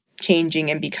changing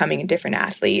and becoming a different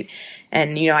athlete.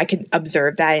 And, I could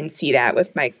observe that and see that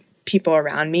with my people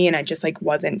around me. And I just like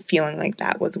wasn't feeling like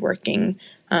that was working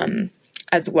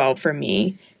as well for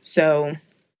me. So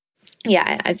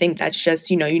yeah, I think that's just,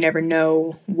 you never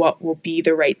know what will be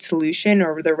the right solution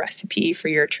or the recipe for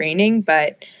your training.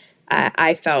 But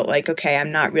I felt like, okay,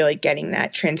 I'm not really getting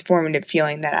that transformative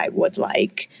feeling that I would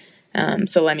like.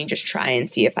 So let me just try and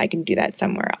see if I can do that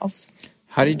somewhere else.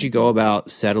 How did you go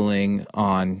about settling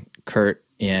on Kurt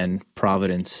in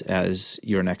Providence as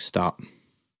your next stop?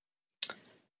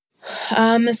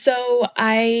 So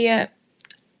I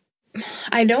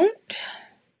don't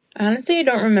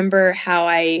remember how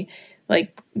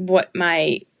what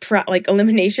my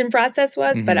elimination process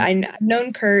was, but I've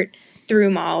known Kurt through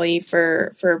Molly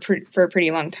for a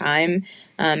pretty long time.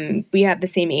 We have the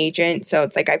same agent, so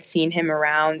it's like I've seen him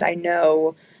around. I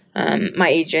know my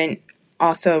agent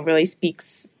also really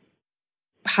speaks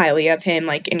highly of him,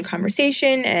 like in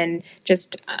conversation, and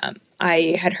just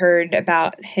I had heard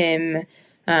about him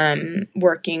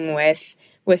working with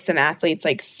some athletes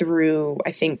like through,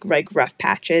 I think, like rough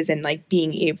patches and like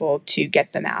being able to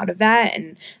get them out of that.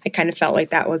 And I kind of felt like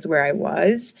that was where I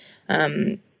was.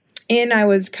 And I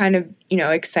was kind of,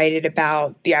 excited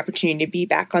about the opportunity to be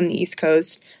back on the East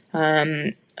Coast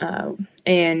and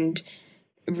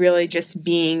really just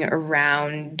being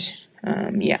around,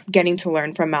 getting to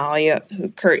learn from Molly, who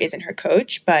Kurt isn't her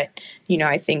coach, but,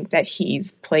 I think that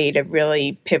he's played a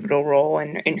really pivotal role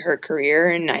in her career.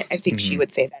 And I think she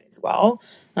would say that as well.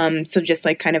 So just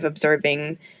like kind of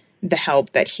observing the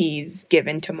help that he's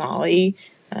given to Molly.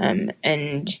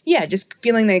 And yeah, just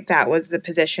feeling like that was the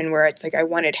position where it's like I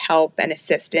wanted help and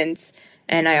assistance.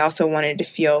 And I also wanted to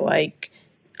feel like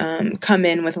come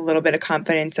in with a little bit of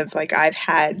confidence of like I've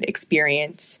had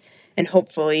experience, and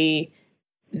hopefully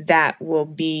that will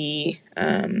be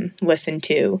listened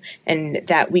to, and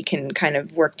that we can kind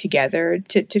of work together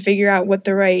to figure out what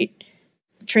the right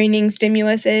training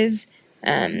stimulus is.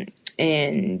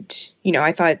 And, you know,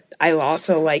 I thought I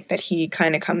also like that he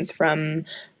kind of comes from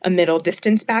a middle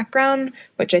distance background,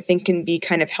 which I think can be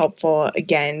kind of helpful,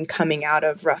 again, coming out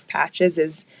of rough patches.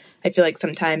 Is I feel like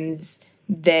sometimes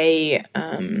they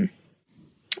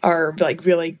are like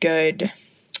really good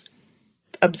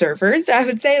observers, I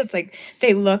would say. It's like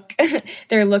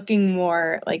they're looking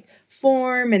more like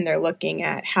form, and they're looking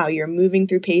at how you're moving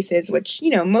through paces, which, you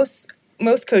know,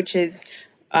 most coaches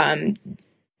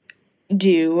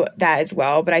do that as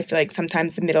well. But I feel like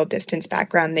sometimes the middle distance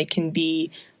background, they can be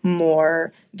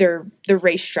more, the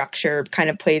race structure kind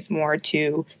of plays more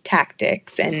to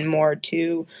tactics and more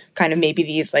to kind of maybe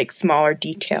these like smaller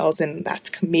details. And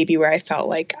that's maybe where I felt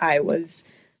like I was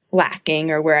lacking,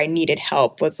 or where I needed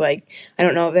help was like, I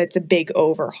don't know if that's a big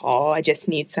overhaul. I just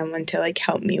need someone to like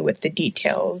help me with the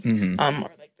details, or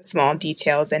like the small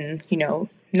details, and, you know,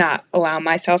 not allow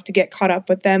myself to get caught up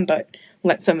with them, but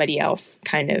let somebody else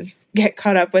kind of get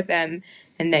caught up with them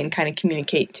and then kind of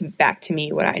communicate back to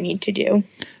me what I need to do.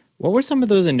 What were some of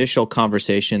those initial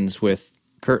conversations with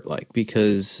Kurt like?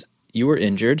 Because you were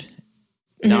injured,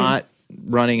 not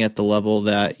running at the level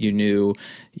that you knew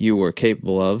you were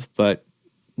capable of, but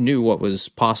knew what was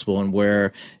possible and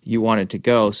where you wanted to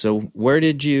go. So where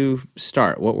did you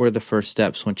start? What were the first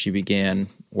steps once you began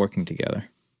working together?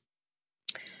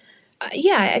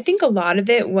 Yeah, I think a lot of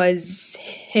it was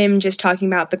him just talking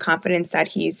about the confidence that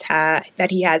he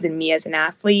has in me as an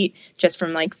athlete, just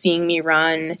from like seeing me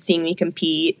run, seeing me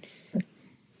compete.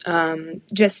 I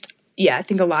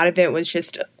think a lot of it was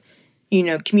just, you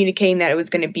know, communicating that it was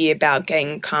going to be about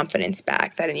getting confidence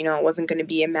back, that, you know, it wasn't going to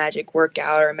be a magic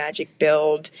workout or a magic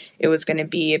build. It was going to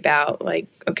be about like,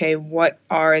 okay, what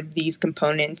are these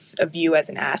components of you as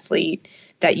an athlete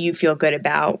that you feel good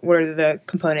about? What are the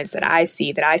components that I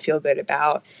see that I feel good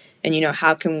about? And, you know,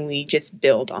 how can we just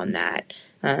build on that?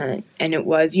 And it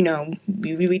was, you know,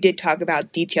 we did talk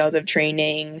about details of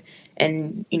training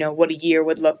and, you know, what a year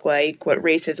would look like, what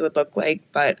races would look like.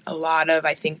 But a lot of,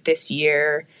 I think, this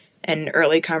year and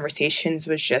early conversations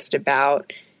was just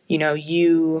about, you know,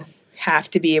 you have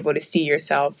to be able to see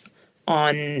yourself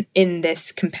in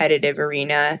this competitive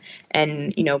arena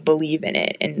and, you know, believe in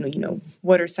it. And, you know,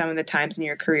 what are some of the times in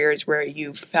your careers where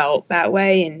you felt that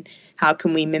way, and how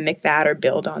can we mimic that or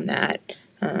build on that?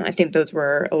 I think those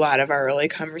were a lot of our early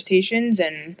conversations.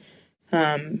 And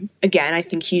again, I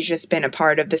think he's just been a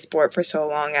part of the sport for so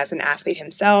long as an athlete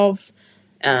himself,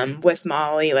 with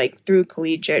Molly, like through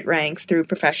collegiate ranks, through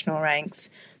professional ranks,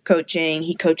 coaching.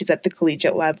 He coaches at the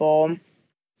collegiate level.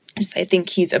 I think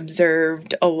he's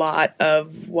observed a lot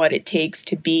of what it takes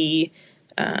to be,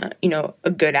 you know,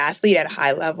 a good athlete at a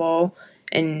high level,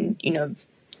 and, you know,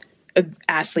 an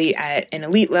athlete at an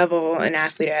elite level, an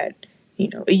athlete at, you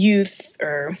know, a youth,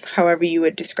 or however you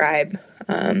would describe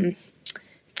kind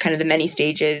of the many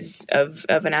stages of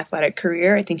an athletic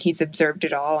career. I think he's observed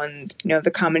it all. And, you know,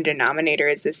 the common denominator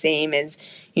is the same as,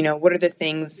 you know, what are the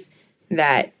things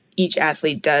that each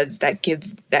athlete does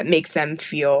that makes them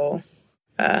feel,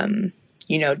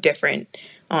 you know, different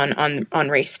on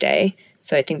race day.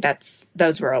 So I think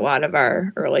those were a lot of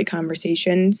our early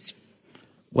conversations.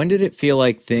 When did it feel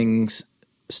like things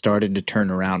started to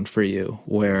turn around for you,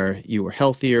 where you were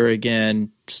healthier again,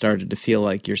 started to feel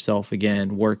like yourself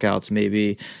again, workouts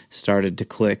maybe started to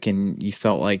click, and you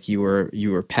felt like you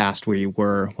were past where you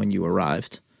were when you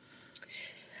arrived?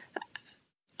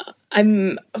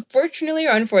 I'm fortunately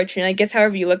or unfortunately, I guess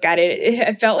however you look at it,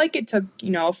 I felt like it took, you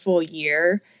know, a full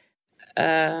year.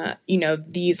 You know,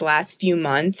 these last few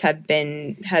months have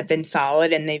been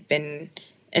solid,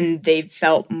 and they've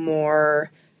felt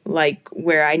more like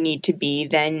where I need to be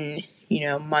than, you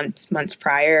know, months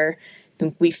prior. I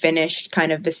think we finished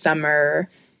kind of the summer,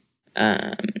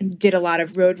 did a lot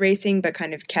of road racing, but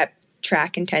kind of kept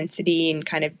track intensity and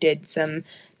kind of did some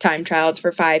time trials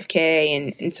for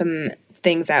 5K and some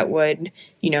things that would,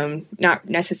 you know, not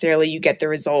necessarily you get the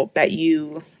result that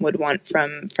you would want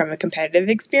from a competitive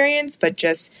experience, but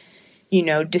just, you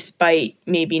know, despite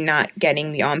maybe not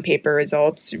getting the on paper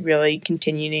results, really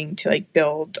continuing to like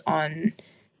build on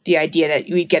the idea that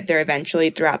we'd get there eventually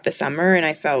throughout the summer. And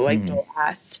I felt like the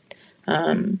last,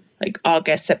 like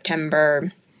August,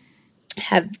 September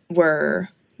were,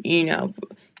 you know,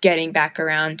 getting back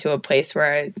around to a place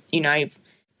where, you know, I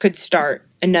could start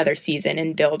another season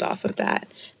and build off of that.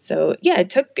 So yeah, it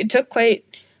took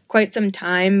quite some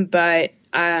time, but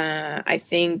I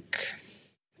think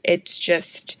it's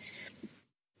just,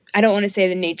 I don't want to say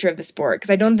the nature of the sport,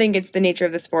 because I don't think it's the nature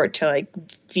of the sport to like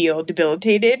feel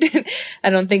debilitated.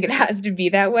 I don't think it has to be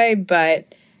that way,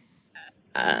 but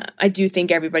I do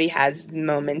think everybody has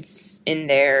moments in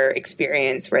their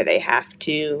experience where they have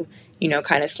to,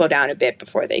 kind of slow down a bit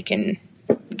before they can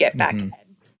get back ahead.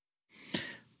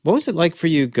 What was it like for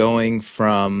you going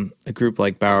from a group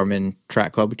like Bowerman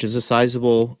Track Club, which is a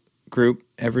sizable group?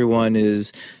 Everyone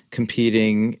is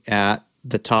competing at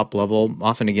the top level,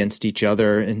 often against each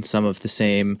other in some of the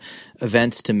same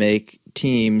events to make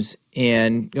teams,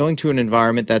 and going to an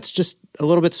environment that's just a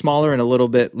little bit smaller and a little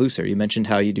bit looser. You mentioned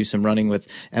how you do some running with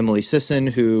Emily Sisson,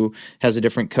 who has a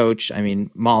different coach. I mean,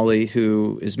 Molly,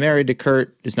 who is married to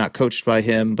Kurt, is not coached by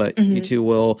him, but you two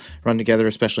will run together,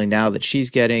 especially now that she's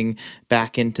getting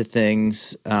back into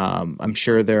things. I'm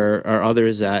sure there are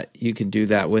others that you can do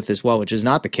that with as well, which is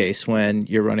not the case when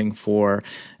you're running for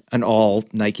an all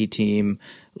Nike team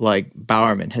like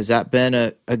Bowerman. Has that been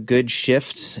a good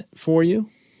shift for you?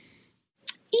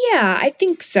 Yeah, I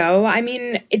think so. I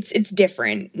mean, it's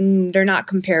different. They're not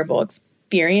comparable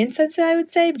experiences, I would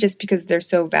say, just because they're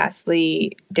so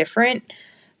vastly different.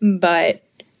 But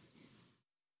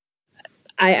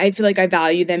I feel like I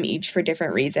value them each for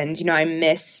different reasons. I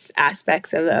miss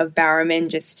aspects of Bowerman,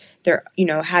 just they're,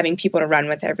 having people to run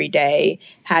with every day,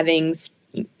 having,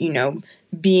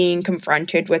 being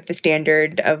confronted with the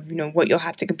standard of, what you'll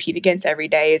have to compete against every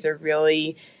day is a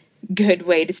really good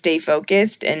way to stay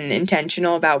focused and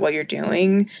intentional about what you're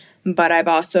doing. But I've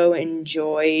also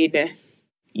enjoyed,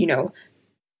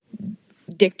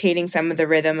 dictating some of the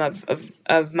rhythm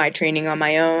of my training on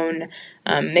my own,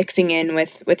 mixing in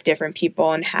with different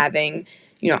people and having,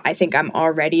 I think I'm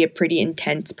already a pretty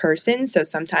intense person. So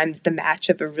sometimes the match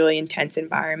of a really intense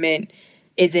environment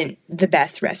isn't the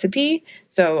best recipe.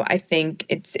 So I think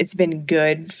it's been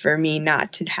good for me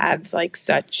not to have like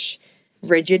such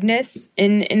rigidness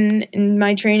in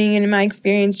my training and in my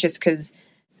experience, just because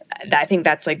I think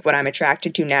that's like what I'm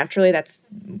attracted to naturally. That's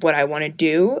what I want to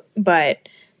do. But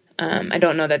I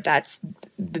don't know that that's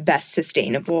the best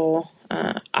sustainable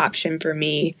option for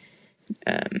me.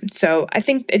 So I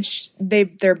think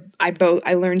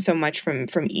I learned so much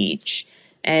from each,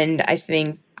 and I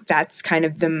think that's kind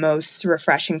of the most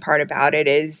refreshing part about it,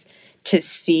 is to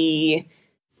see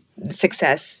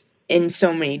success in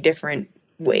so many different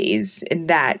ways. And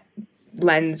that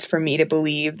lends for me to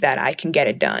believe that I can get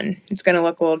it done. It's going to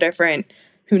look a little different.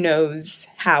 Who knows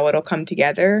how it'll come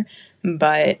together,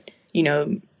 but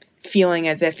feeling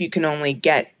as if you can only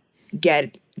get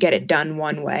it done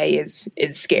one way is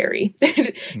scary,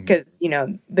 because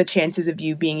the chances of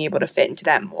you being able to fit into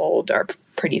that mold are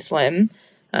pretty slim.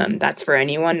 That's for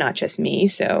anyone, not just me.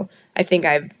 So I think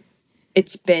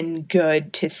it's been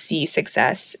good to see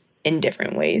success in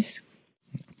different ways.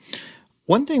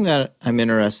 One thing that I'm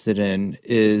interested in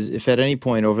is if at any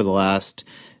point over the last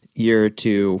year or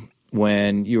two,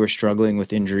 when you were struggling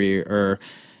with injury or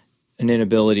an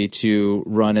inability to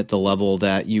run at the level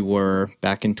that you were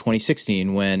back in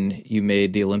 2016 when you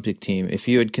made the Olympic team, if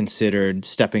you had considered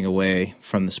stepping away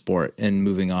from the sport and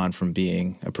moving on from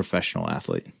being a professional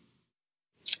athlete.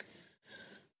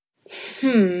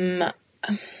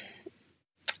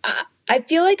 I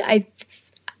feel like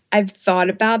I've thought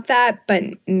about that, but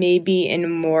maybe in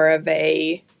more of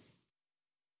I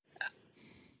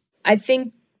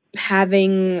think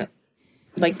having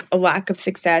like a lack of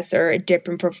success or a dip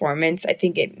in performance, I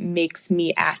think it makes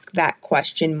me ask that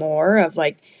question more of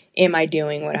like, am I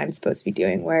doing what I'm supposed to be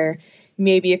doing? Where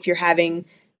maybe if you're having,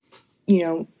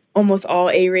 almost all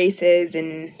A races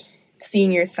and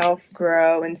seeing yourself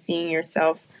grow and seeing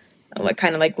yourself like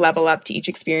kind of like level up to each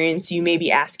experience, you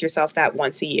maybe ask yourself that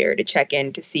once a year to check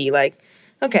in to see like,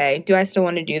 okay, do I still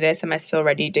want to do this? Am I still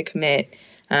ready to commit?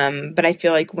 But I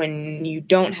feel like when you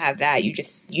don't have that, you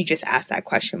just ask that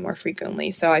question more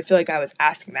frequently. So I feel like I was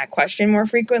asking that question more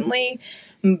frequently,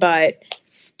 but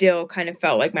still kind of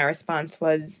felt like my response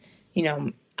was,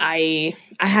 I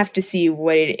have to see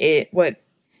what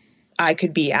I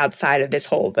could be outside of this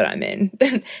hole that I'm in.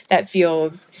 That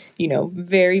feels,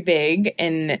 very big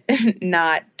and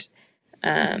not,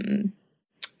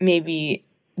 maybe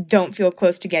don't feel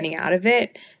close to getting out of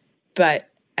it. But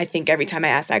I think every time I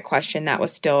asked that question, that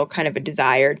was still kind of a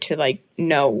desire to like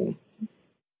know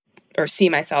or see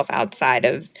myself outside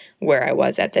of where I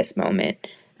was at this moment.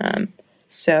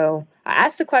 So I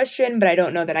asked the question, but I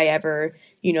don't know that I ever,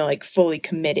 like fully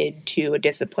committed to a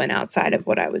discipline outside of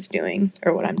what I was doing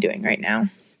or what I'm doing right now.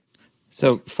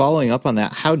 So following up on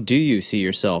that, how do you see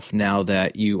yourself now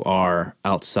that you are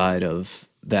outside of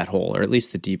that hole, or at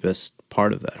least the deepest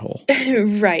part of that hole?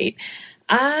 Right.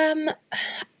 Um,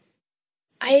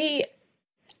 I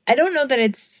I don't know that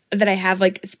it's that I have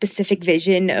like a specific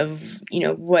vision of,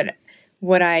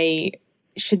 what I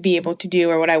should be able to do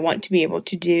or what I want to be able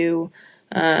to do.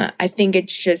 I think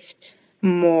it's just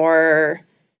more,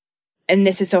 and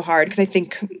this is so hard because I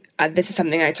think this is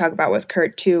something I talk about with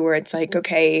Kurt too, where it's like,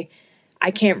 okay,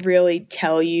 I can't really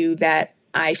tell you that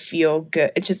I feel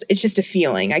good. It's just a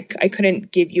feeling. I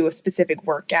couldn't give you a specific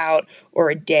workout or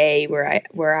a day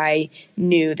where I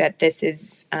knew that this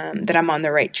is that I'm on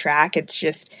the right track. It's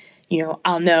just,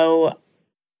 I'll know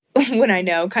when I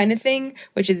know kind of thing,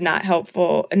 which is not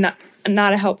helpful and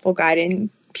not a helpful guiding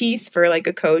piece for like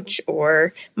a coach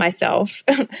or myself.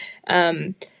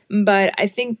 um, but I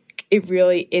think it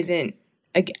really isn't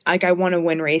like I want to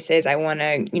win races. I want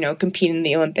to, compete in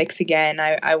the Olympics again.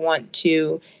 I want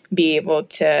to be able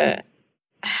to,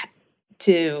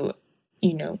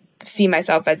 see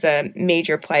myself as a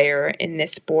major player in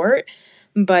this sport.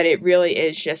 But it really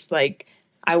is just like,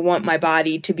 I want my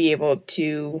body to be able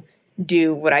to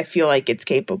do what I feel like it's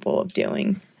capable of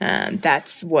doing.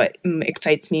 That's what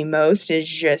excites me most is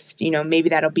just, maybe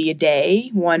that'll be a day,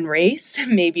 one race,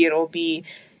 maybe it'll be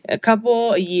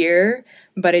a year,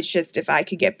 but it's just if I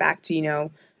could get back to,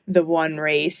 the one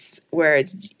race where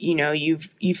it's,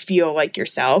 you feel like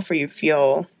yourself or you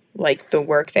feel like the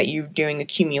work that you're doing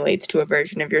accumulates to a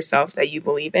version of yourself that you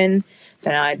believe in,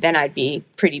 then I'd be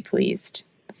pretty pleased.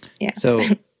 Yeah. So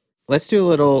let's do a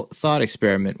little thought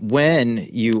experiment. When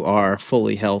you are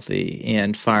fully healthy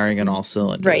and firing on all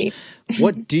cylinders, right.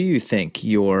 What do you think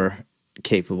you're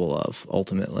capable of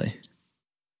ultimately?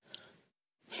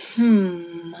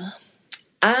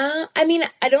 I mean,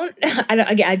 I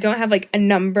don't have like a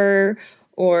number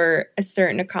or a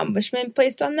certain accomplishment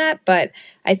placed on that, but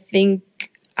I think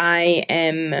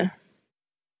I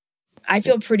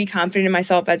feel pretty confident in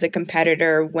myself as a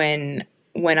competitor when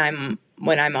I'm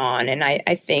on, and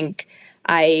I think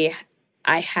I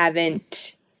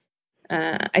haven't.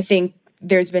 I think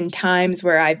there's been times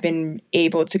where I've been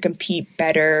able to compete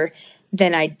better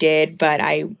than I did, but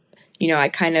I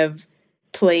kind of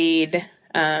played.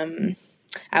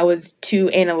 I was too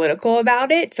analytical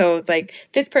about it, so it's like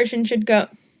this person should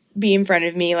be in front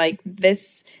of me, like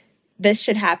this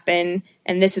should happen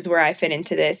and this is where I fit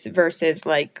into this versus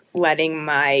like letting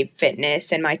my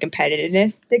fitness and my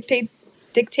competitiveness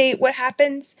dictate what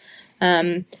happens.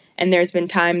 And there's been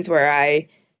times where I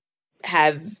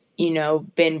have,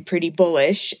 been pretty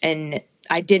bullish and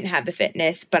I didn't have the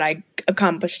fitness, but I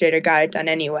accomplished it or got it done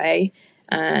anyway.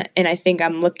 And I think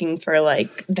I'm looking for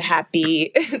like the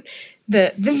happy,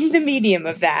 the medium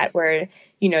of that where,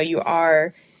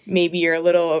 you're a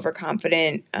little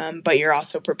overconfident, but you're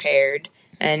also prepared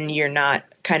and you're not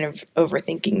kind of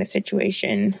overthinking the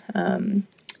situation.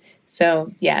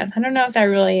 So yeah, I don't know if that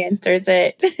really answers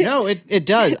it. No, it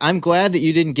does. I'm glad that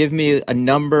you didn't give me a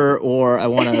number or I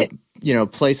want to,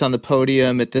 place on the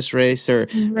podium at this race or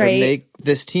make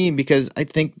this team, because I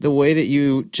think the way that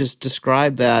you just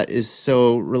described that is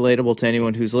so relatable to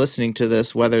anyone who's listening to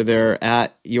this, whether they're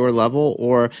at your level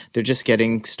or they're just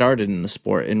getting started in the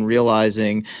sport, and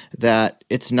realizing that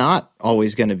it's not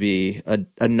always going to be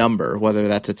a number, whether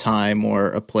that's a time or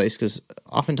a place, because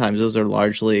oftentimes those are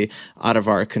largely out of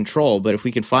our control. But if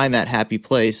we can find that happy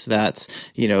place that's,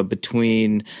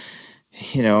 between,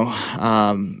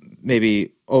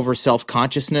 maybe over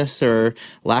self-consciousness or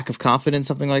lack of confidence,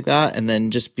 something like that, and then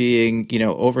just being,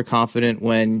 overconfident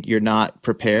when you're not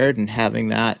prepared and having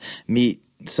that meet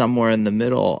somewhere in the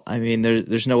middle. I mean,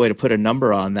 there's no way to put a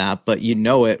number on that, but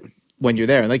it when you're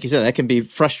there. And like you said, that can be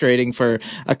frustrating for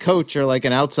a coach or like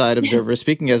an outside observer.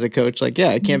 Speaking as a coach, like,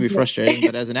 yeah, it can be frustrating,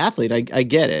 but as an athlete, I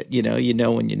get it.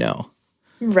 When you know.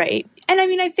 Right. And I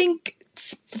mean, I think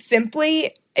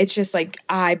simply, it's just like,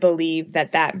 I believe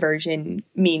that version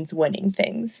means winning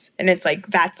things. And it's like,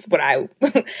 that's what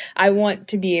I want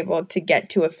to be able to get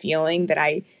to a feeling that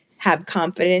I have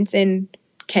confidence in,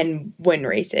 can win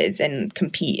races and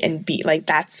compete and beat. Like,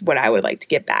 that's what I would like to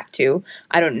get back to.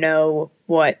 I don't know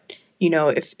what,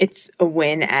 if it's a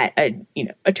win at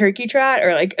a turkey trot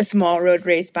or like a small road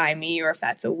race by me, or if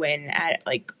that's a win at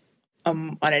like,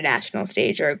 on a national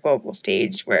stage or a global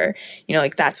stage where,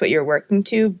 like that's what you're working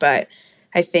to. But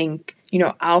I think,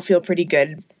 I'll feel pretty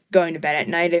good going to bed at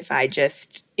night if I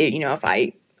if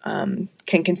I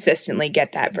can consistently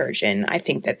get that version. I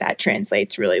think that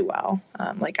translates really well.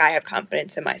 Like I have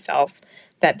confidence in myself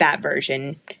that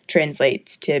version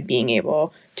translates to being a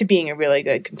really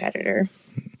good competitor.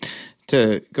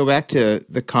 To go back to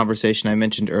the conversation I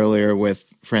mentioned earlier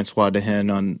with Francois Dehaene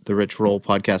on the Rich Roll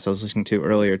podcast I was listening to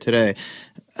earlier today,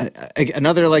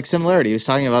 another like similarity. He was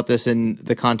talking about this in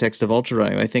the context of ultra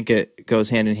running. I think it goes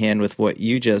hand in hand with what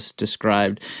you just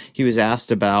described. He was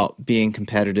asked about being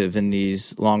competitive in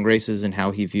these long races and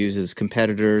how he views his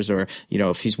competitors, or, you know,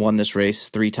 if he's won this race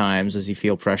 3 times, does he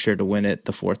feel pressure to win it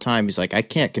the 4th time? He's like, I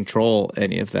can't control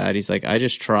any of that. He's like, I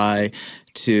just try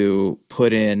to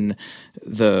put in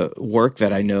the work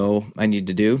that I know I need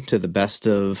to do to the best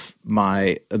of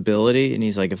my ability. And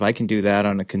he's like, if I can do that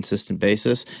on a consistent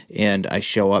basis and I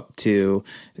show up to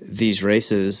these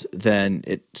races, then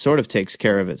it sort of takes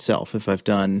care of itself if I've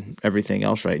done everything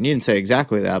else right. And you didn't say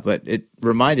exactly that, but it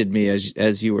reminded me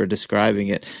as you were describing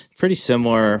it, pretty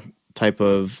similar type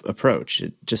of approach.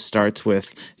 It just starts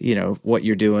with, you know, what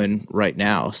you're doing right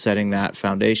now, setting that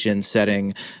foundation,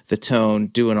 setting the tone,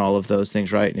 doing all of those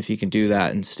things right. And if you can do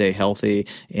that and stay healthy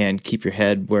and keep your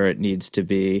head where it needs to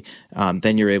be,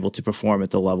 then you're able to perform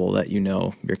at the level that you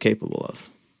know you're capable of.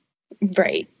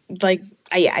 Right. Like,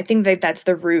 I think that that's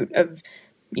the root of,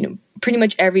 you know, pretty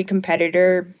much every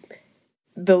competitor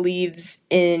believes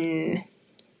in,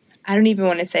 I don't even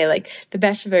want to say like the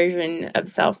best version of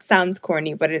self. Sounds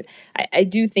corny, but I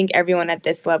do think everyone at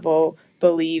this level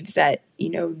believes that,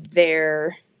 you know,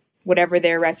 whatever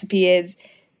their recipe is,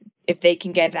 if they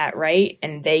can get that right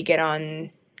and they get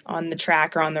on the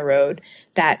track or on the road,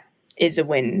 that is a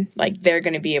win. Like, they're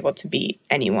going to be able to beat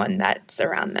anyone that's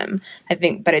around them, I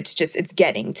think. But it's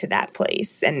getting to that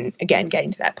place. And again,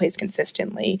 getting to that place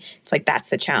consistently. It's like, that's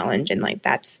the challenge. And like,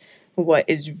 that's what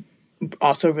is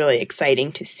also really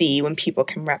exciting to see when people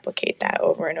can replicate that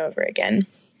over and over again.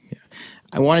 Yeah.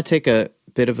 I want to take a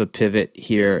bit of a pivot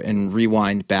here and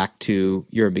rewind back to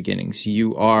your beginnings.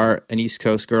 You are an East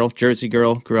Coast girl, Jersey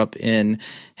girl, grew up in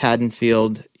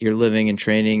Haddonfield. You're living and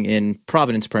training in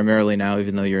Providence primarily now,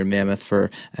 even though you're in Mammoth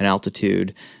for an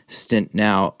altitude stint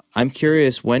now. I'm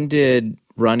curious, when did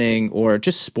running or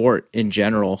just sport in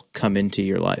general come into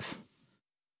your life?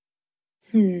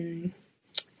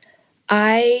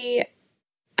 I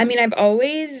mean, I've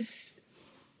always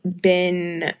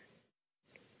been,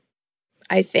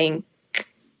 I think,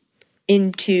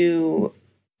 into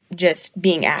just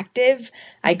being active.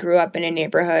 I grew up in a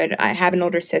neighborhood. I have an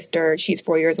older sister. She's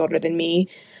 4 years older than me.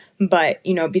 But,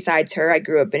 you know, besides her, I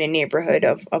grew up in a neighborhood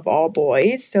of all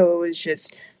boys. So it was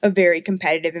just a very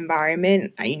competitive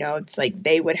environment. You know, it's like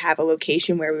they would have a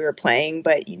location where we were playing,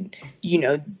 but, you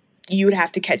know, you would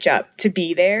have to catch up to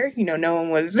be there. You know, no one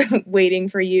was waiting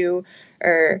for you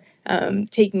or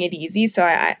taking it easy. So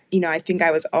I think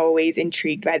I was always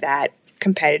intrigued by that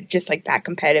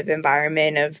competitive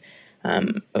environment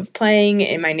of playing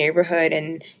in my neighborhood.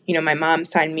 And, you know, my mom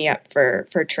signed me up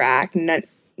for track.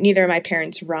 Neither of my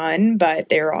parents run, but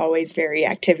they were always very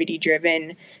activity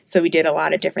driven. So we did a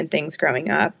lot of different things growing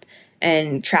up,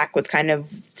 and track was kind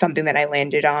of something that I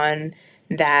landed on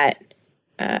that,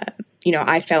 you know,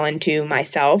 I fell into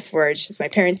myself, where it's just my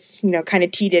parents, you know, kind of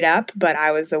teed it up, but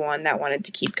I was the one that wanted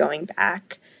to keep going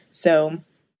back. So,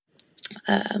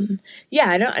 I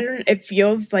don't, it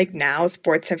feels like now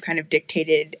sports have kind of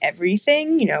dictated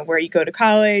everything, you know, where you go to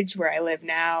college, where I live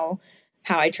now,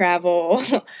 how I travel.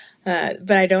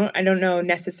 But I don't know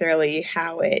necessarily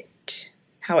how it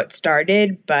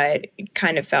started, but it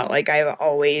kind of felt like I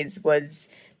always was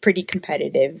pretty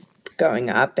competitive growing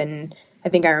up. And I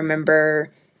think I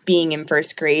remember being in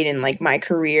first grade and like my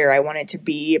career, I wanted to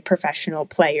be a professional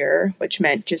player, which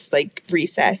meant just like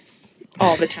recess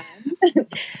all the time.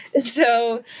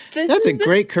 So that's a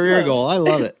great career goal. I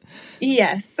love it.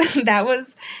 Yes,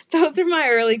 those are my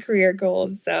early career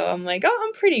goals. So I'm like, oh,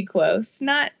 I'm pretty close.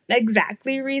 Not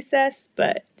exactly recess,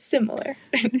 but similar.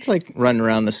 It's like running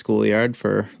around the schoolyard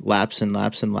for laps and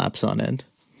laps and laps on end.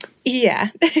 Yeah.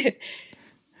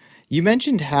 You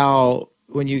mentioned how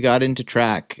when you got into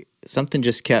track, something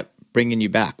just kept bringing you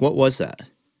back. What was that?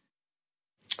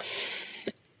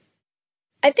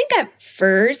 I think at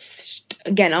first,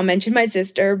 again, I'll mention my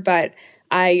sister, but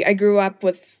I grew up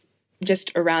with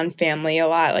just around family a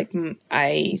lot. Like,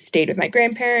 I stayed with my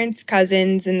grandparents,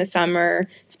 cousins in the summer,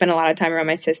 spent a lot of time around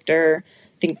my sister.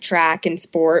 I think track and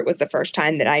sport was the first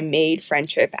time that I made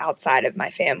friendship outside of my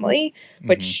family,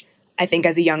 which I think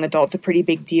as a young adult is a pretty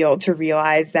big deal to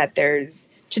realize that to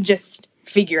just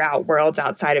figure out worlds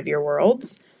outside of your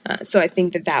worlds. So I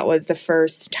think that was the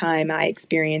first time I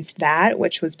experienced that,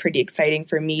 which was pretty exciting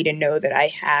for me to know that I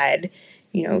had,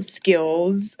 you know,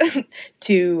 skills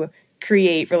to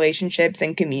create relationships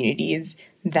and communities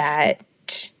that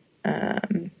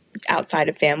outside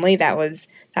of family. That was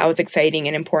exciting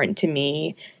and important to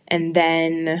me. And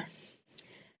then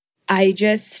I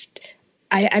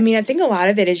I mean, I think a lot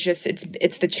of it is just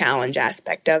it's the challenge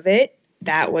aspect of it.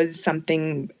 That was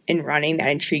something in running that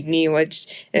intrigued me, which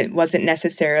it wasn't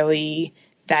necessarily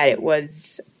that it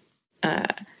was,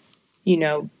 you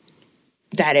know,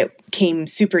 that it came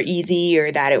super easy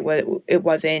or that it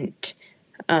wasn't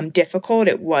difficult.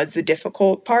 It was the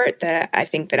difficult part that I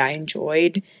think that I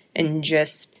enjoyed, and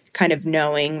just kind of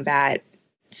knowing that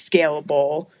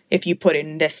scalable, if you put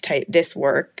in this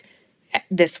work,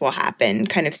 this will happen.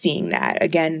 Kind of seeing that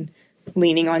again,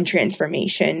 leaning on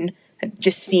transformation,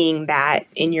 just seeing that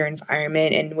in your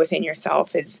environment and within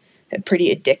yourself is a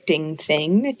pretty addicting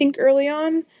thing, I think, early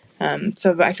on.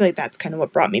 So I feel like that's kind of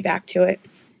what brought me back to it.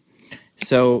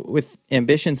 So with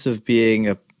ambitions of being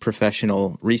a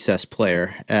professional recess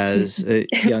player as a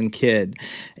young kid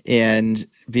and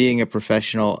being a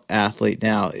professional athlete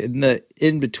now,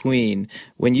 in between,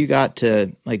 when you got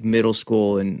to like middle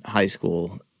school and high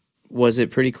school, was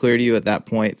it pretty clear to you at that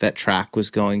point that track was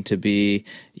going to be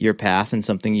your path and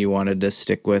something you wanted to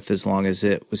stick with as long as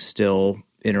it was still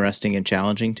interesting and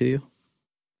challenging to you?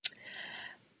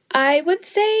 I would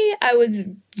say I was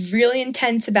really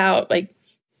intense about like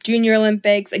Junior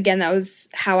Olympics. Again, that was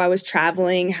how I was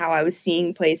traveling, how I was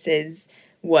seeing places,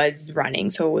 was running.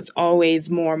 So it was always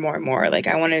more, more, more. Like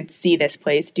I wanted to see this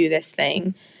place, do this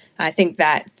thing. I think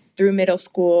that through middle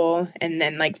school and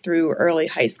then like through early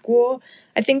high school,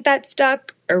 I think that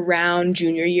stuck. Around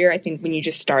junior year, I think when you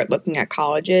just start looking at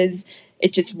colleges,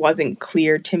 it just wasn't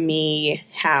clear to me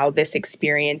how this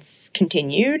experience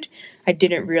continued. I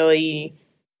didn't really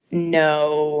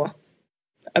know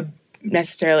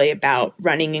necessarily about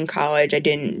running in college. I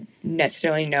didn't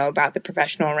necessarily know about the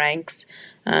professional ranks.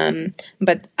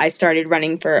 But I started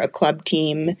running for a club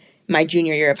team my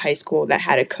junior year of high school that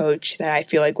had a coach that I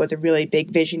feel like was a really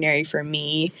big visionary for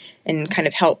me and kind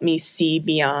of helped me see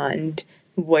beyond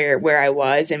where I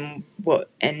was and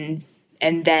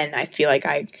then I feel like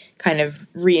I kind of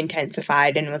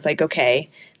re-intensified and was like, okay,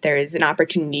 there is an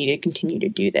opportunity to continue to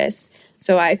do this.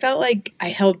 So I felt like I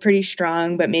held pretty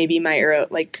strong, but maybe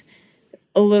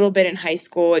a little bit in high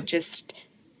school, it just,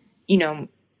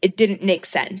 it didn't make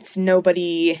sense.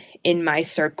 Nobody in my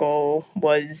circle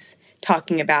was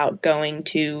talking about going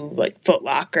to like Foot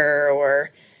Locker or,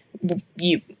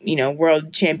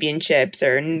 world championships,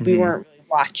 or we weren't really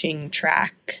watching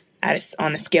track on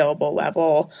a scalable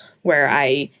level where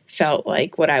I felt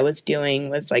like what I was doing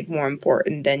was like more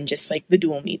important than just like the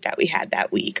dual meet that we had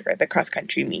that week or the cross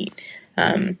country meet.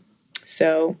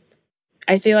 So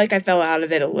I feel like I fell out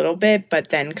of it a little bit, but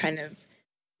then kind of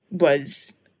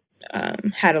was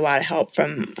had a lot of help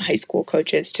from high school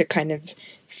coaches to kind of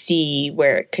see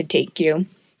where it could take you.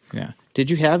 Yeah. Did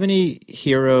you have any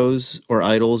heroes or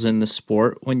idols in the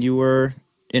sport when you were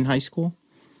in high school?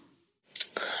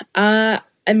 I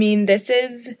mean,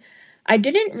 I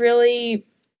didn't really,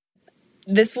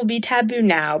 this will be taboo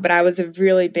now, but I was a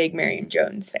really big Marion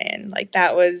Jones fan. Like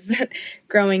that was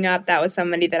growing up, that was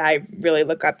somebody that I really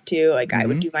look up to. Like I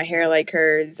would do my hair like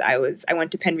hers. I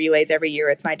went to Penn Relays every year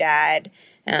with my dad.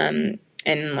 And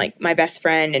like my best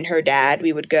friend and her dad,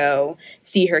 we would go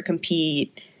see her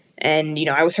compete. And,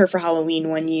 I was her for Halloween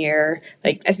one year.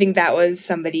 Like, I think that was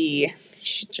somebody,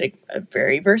 she's like a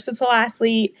very versatile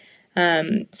athlete.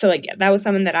 So like, yeah, that was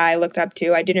someone that I looked up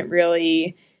to.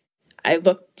 I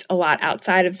looked a lot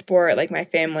outside of sport. Like my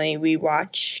family, we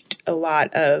watched a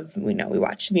lot of, we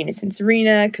watched Venus and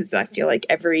Serena because I feel like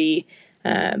every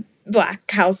Black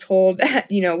household,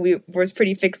 we was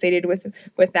pretty fixated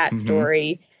with that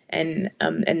story and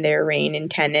their reign in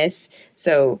tennis.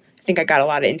 So I think I got a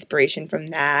lot of inspiration from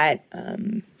that.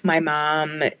 My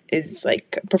mom is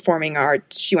like performing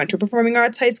arts. She went to a performing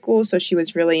arts high school, so she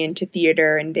was really into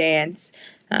theater and dance.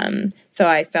 So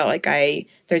I felt like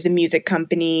there's a music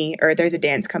company or there's a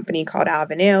dance company called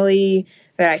Alvin Ailey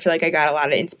that I feel like I got a lot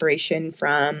of inspiration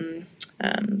from.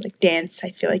 Like dance,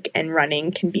 I feel like, and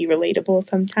running can be relatable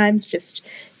sometimes. Just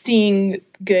seeing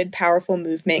good, powerful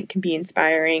movement can be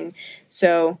inspiring.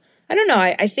 So I don't know.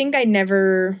 I think I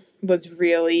never was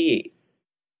really,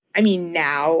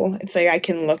 now it's like I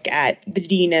can look at the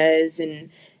Dinas and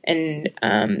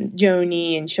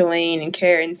Joni and Shalane and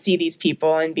Karen, see these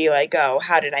people and be like, oh,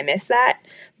 how did I miss that?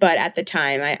 But at the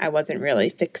time, I wasn't really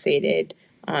fixated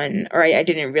on, or I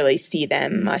didn't really see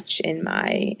them much in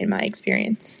my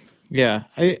experience. Yeah,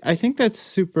 I think that's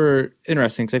super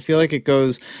interesting because I feel like it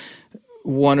goes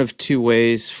one of two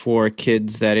ways for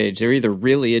kids that age. They're either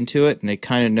really into it and they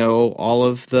kind of know all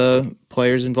of the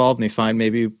players involved and they find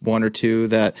maybe one or two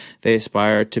that they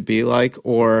aspire to be like,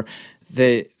 or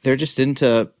they're just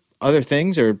into other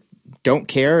things or don't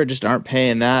care or just aren't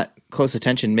paying that close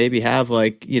attention, maybe have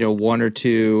like, one or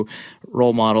two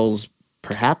role models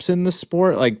perhaps in the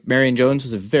sport. Like Marion Jones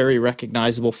was a very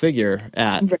recognizable figure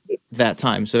at that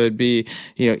time. So it'd be,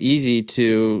 easy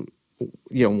to,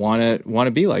 want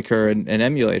to be like her and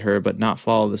emulate her, but not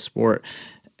follow the sport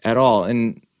at all.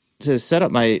 And to set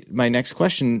up my next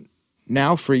question,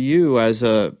 now for you as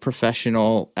a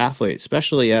professional athlete,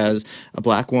 especially as a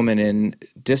Black woman in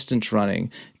distance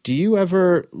running, do you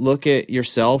ever look at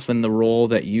yourself and the role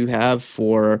that you have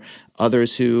for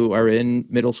others who are in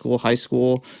middle school, high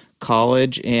school,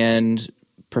 college, and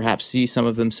perhaps see some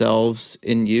of themselves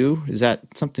in you? Is that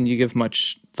something you give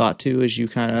much thought to as you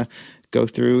kind of go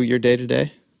through your day to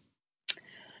day?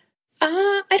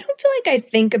 I don't feel like I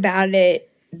think about it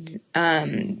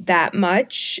that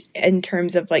much in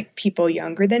terms of like people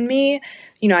younger than me.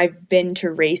 I've been to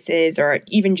races or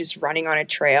even just running on a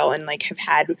trail and like have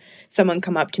had someone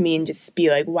come up to me and just be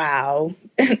like, wow,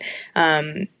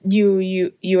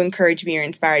 you encouraged me or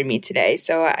inspired me today.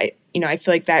 So I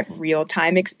feel like that real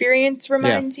time experience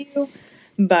reminds you,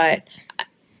 but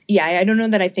yeah, I don't know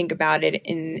that I think about it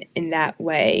in that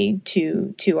way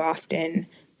too often.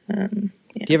 Do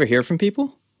you ever hear from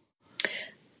people?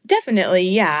 Definitely,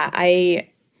 yeah. I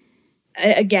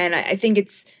think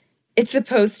it's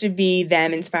supposed to be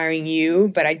them inspiring you,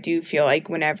 but I do feel like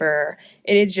whenever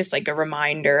it is just like a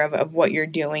reminder of what you're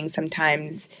doing,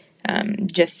 sometimes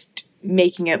just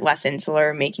making it less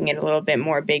insular, making it a little bit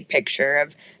more big picture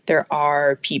of there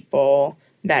are people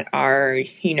that are,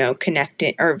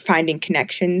 connected or finding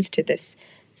connections to this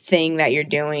thing that you're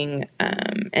doing,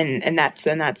 and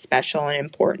that's special and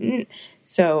important.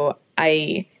 So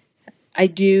I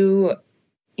do,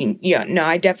 no,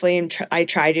 I definitely am. I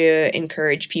try to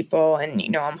encourage people,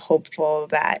 and I'm hopeful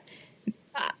that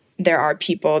there are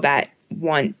people that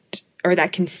want or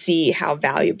that can see how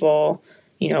valuable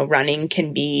running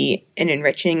can be and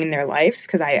enriching in their lives,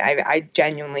 because I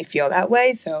genuinely feel that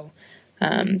way. So,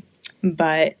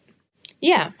 but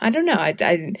yeah, I don't know.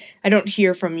 I don't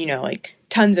hear from like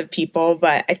tons of people,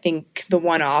 but I think the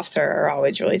one-offs are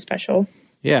always really special.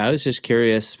 Yeah, I was just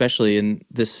curious, especially in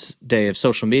this day of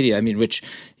social media. I mean, which,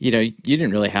 you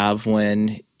didn't really have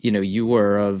when, you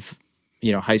were of,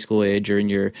 high school age or in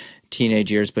your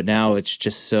teenage years, but now it's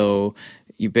just so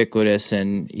ubiquitous,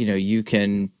 and, you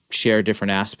can share different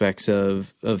aspects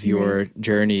of your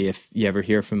journey. If you ever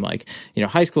hear from like,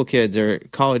 high school kids or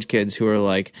college kids who are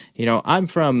like, I'm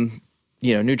from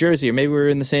New Jersey, or maybe we're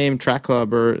in the same track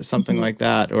club or something like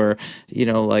that. Or,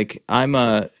 like I'm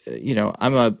a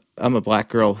Black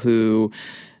girl who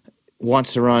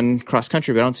wants to run cross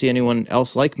country, but I don't see anyone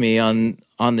else like me on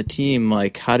the team.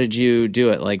 Like, how did you do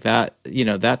it? Like that,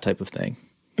 that type of thing.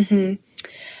 Mm-hmm.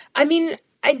 I mean,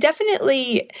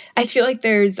 I feel like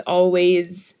there's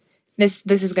always this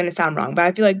is going to sound wrong, but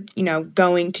I feel like,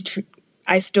 going to,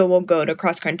 I still will go to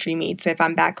cross country meets if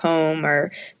I'm back home,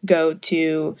 or go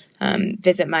to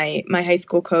visit my high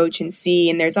school coach and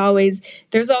see. And there's always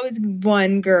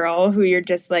one girl who you're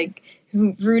just like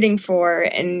rooting for,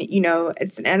 and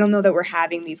I don't know that we're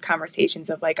having these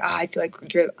conversations of like, I feel like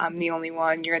I'm the only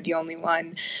one, you're the only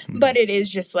one, but it is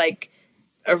just like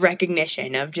a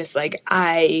recognition of just like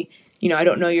I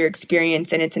don't know your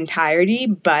experience in its entirety,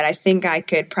 but I think I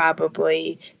could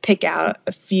probably pick out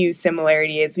a few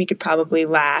similarities. We could probably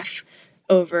laugh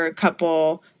over a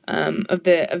couple of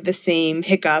the same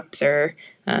hiccups, or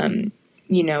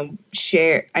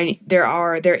share.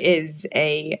 There is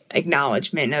a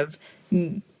acknowledgement of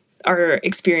our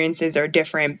experiences are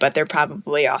different, but they're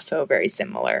probably also very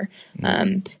similar.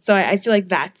 So I feel like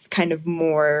that's kind of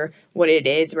more what it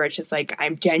is, where it's just like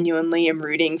I'm genuinely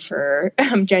rooting for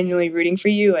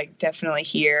you. Like, definitely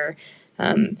here,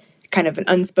 kind of an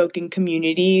unspoken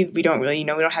community. We don't really, we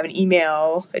don't have an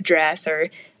email address or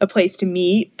a place to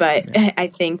meet, but I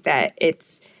think that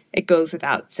it goes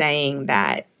without saying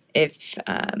that if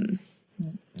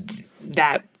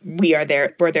that we're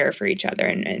there for each other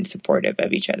and supportive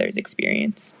of each other's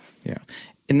experience. Yeah.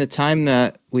 In the time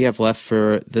that we have left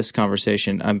for this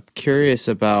conversation, I'm curious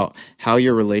about how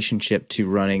your relationship to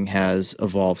running has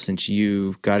evolved since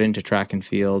you got into track and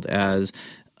field as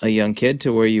a young kid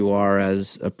to where you are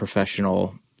as a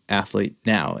professional athlete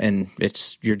now, and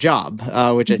it's your job,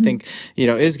 which I think,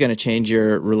 is going to change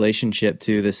your relationship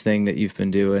to this thing that you've been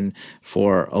doing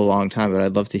for a long time. But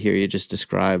I'd love to hear you just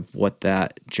describe what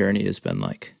that journey has been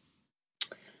like.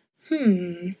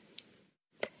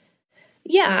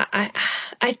 Yeah,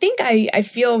 I think I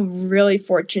feel really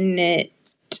fortunate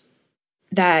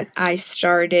that I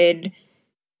started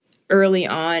early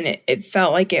on. It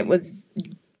felt like it was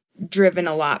driven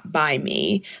a lot by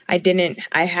me. I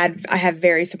have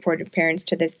very supportive parents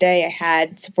to this day. I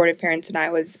had supportive parents when I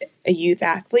was a youth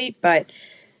athlete, but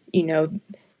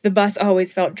the bus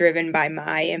always felt driven by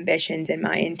my ambitions and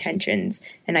my intentions.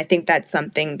 And I think that's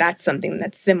something that's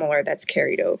similar that's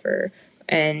carried over.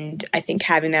 And I think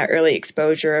having that early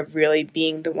exposure of really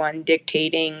being the one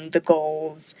dictating the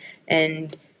goals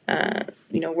and,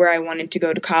 where I wanted to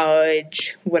go to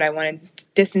college,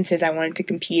 distances I wanted to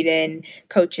compete in,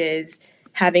 coaches,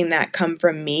 having that come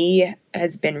from me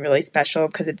has been really special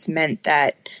because it's meant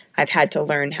that I've had to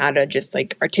learn how to just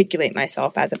articulate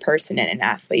myself as a person and an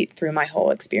athlete through my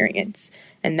whole experience.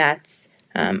 And that's,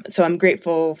 so I'm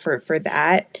grateful for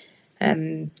that.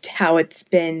 How it's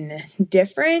been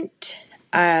different.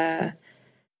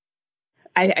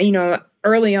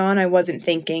 Early on, I wasn't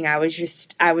thinking, I was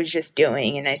just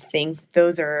doing. And I think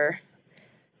those are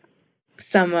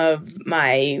some of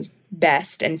my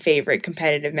best and favorite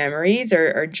competitive memories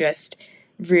are just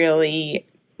really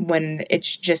when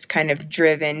it's just kind of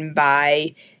driven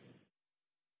by,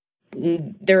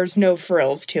 there's no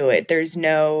frills to it. There's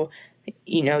no,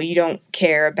 you don't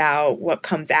care about what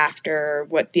comes after,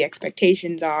 what the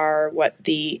expectations are, what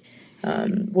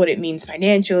it means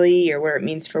financially or what it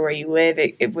means for where you live.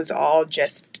 It was all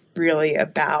just really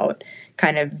about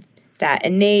kind of that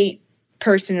innate,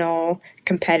 personal,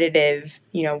 competitive,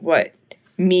 what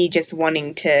me just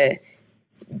wanting to,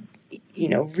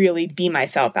 really be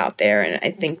myself out there. And I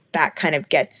think that kind of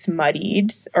gets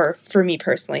muddied, or for me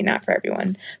personally, not for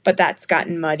everyone, but that's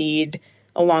gotten muddied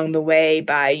along the way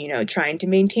by, trying to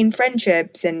maintain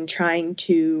friendships and trying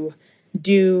to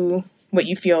do what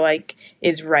you feel like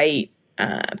is right.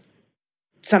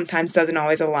 Sometimes doesn't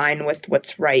always align with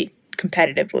what's right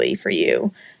competitively for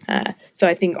you. So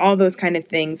I think all those kind of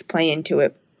things play into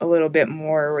it a little bit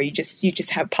more, where you just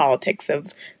have politics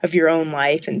of your own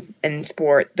life and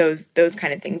sport. Those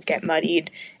kind of things get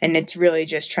muddied, and it's really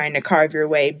just trying to carve your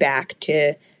way back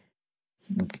to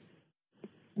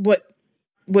what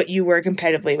you were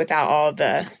competitively without all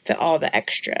the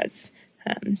extras.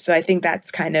 So I think that's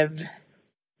kind of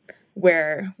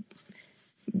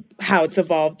how it's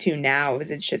evolved to now,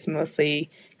 is it's just mostly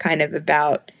kind of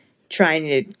about trying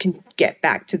to get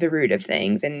back to the root of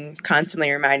things and constantly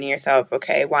reminding yourself,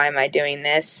 okay, why am I doing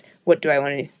this? What do I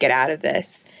want to get out of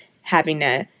this? Having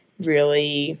to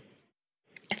really,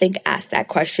 I think, ask that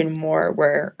question more,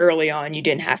 where early on you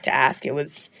didn't have to ask. It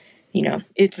was,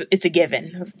 it's a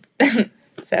given.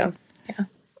 So, yeah.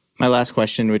 My last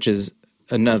question, which is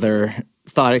another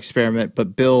thought experiment,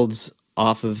 but builds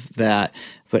off of that.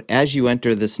 But as you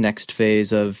enter this next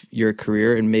phase of your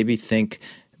career and maybe think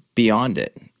beyond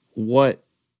it, what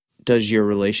does your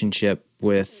relationship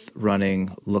with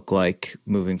running look like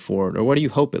moving forward? Or what do you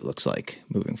hope it looks like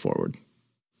moving forward?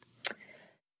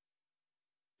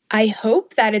 I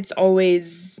hope that it's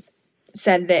always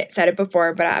said it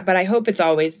before, but I hope it's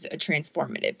always a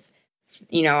transformative.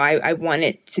 I want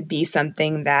it to be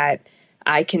something that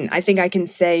I think I can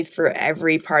say for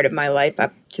every part of my life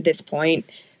up to this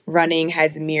point, running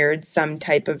has mirrored some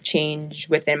type of change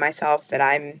within myself that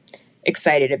I'm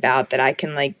excited about, that I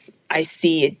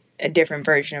see a different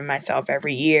version of myself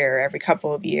every year, every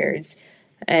couple of years.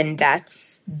 And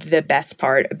that's the best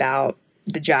part about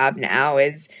the job now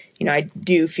is, I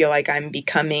do feel like I'm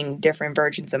becoming different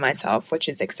versions of myself, which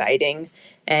is exciting.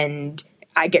 And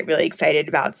I get really excited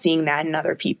about seeing that in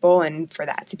other people, and for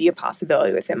that to be a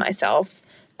possibility within myself,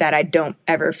 that I don't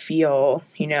ever feel,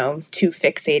 too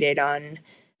fixated on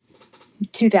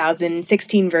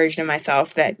 2016 version of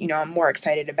myself, that, I'm more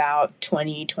excited about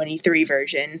 2023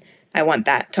 version. I want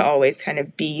that to always kind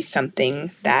of be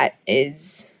something that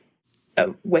is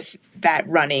with that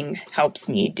running helps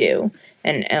me do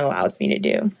and allows me to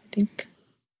do,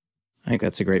 I think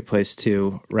that's a great place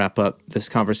to wrap up this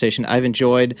conversation. I've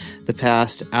enjoyed the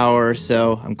past hour or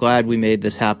so. I'm glad we made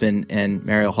this happen. And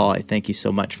Marielle Hall, I thank you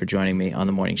so much for joining me on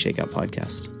the Morning Shakeout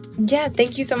podcast. Yeah,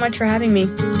 thank you so much for having me.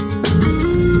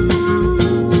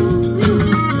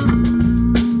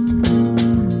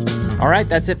 All right,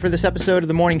 that's it for this episode of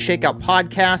the Morning Shakeout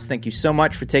podcast. Thank you so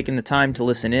much for taking the time to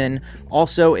listen in.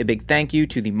 Also, a big thank you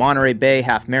to the Monterey Bay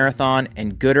Half Marathon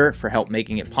and Gooder for help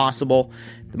making it possible.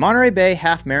 The Monterey Bay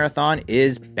Half Marathon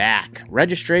is back.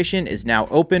 Registration is now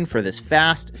open for this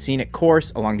fast, scenic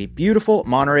course along the beautiful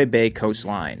Monterey Bay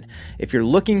coastline. If you're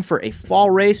looking for a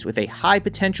fall race with a high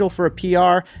potential for a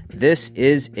PR, this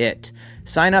is it.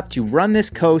 Sign up to run this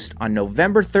coast on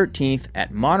November 13th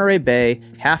at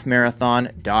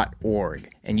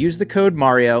MontereyBayHalfMarathon.org and use the code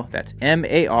Mario, that's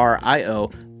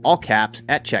MARIO, all caps,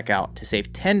 at checkout to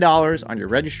save $10 on your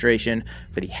registration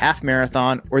for the half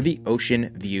marathon or the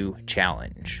Ocean View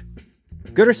Challenge.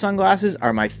 Gooder sunglasses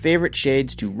are my favorite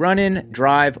shades to run in,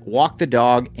 drive, walk the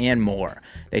dog, and more.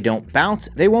 They don't bounce,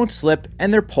 they won't slip,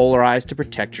 and they're polarized to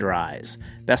protect your eyes.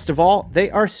 Best of all,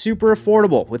 they are super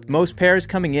affordable, with most pairs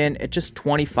coming in at just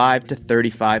 $25 to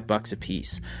 $35 a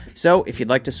piece. So if you'd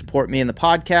like to support me in the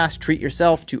podcast, treat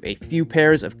yourself to a few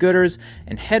pairs of Gooders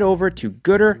and head over to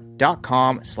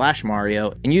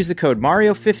gooder.com/Mario and use the code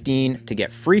Mario15 to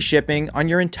get free shipping on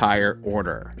your entire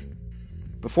order.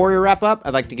 Before we wrap up,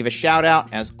 I'd like to give a shout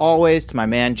out, as always, to my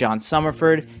man John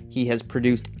Summerford. He has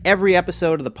produced every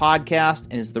episode of the podcast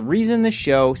and is the reason this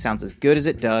show sounds as good as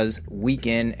it does week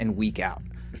in and week out.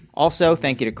 Also,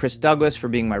 thank you to Chris Douglas for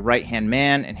being my right-hand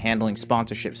man and handling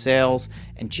sponsorship sales,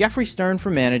 and Jeffrey Stern for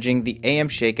managing the AM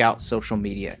Shakeout social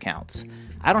media accounts.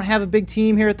 I don't have a big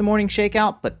team here at the Morning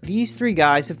Shakeout, but these three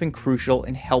guys have been crucial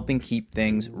in helping keep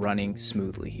things running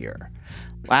smoothly here.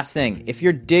 Last thing, if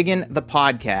you're digging the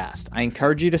podcast, I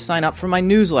encourage you to sign up for my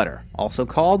newsletter, also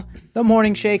called The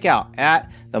Morning Shakeout, at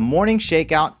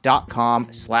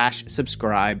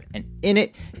themorningshakeout.com/subscribe. And in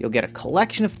it, you'll get a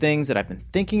collection of things that I've been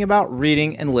thinking about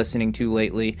reading and listening to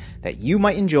lately that you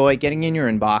might enjoy getting in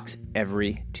your inbox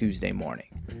every Tuesday morning.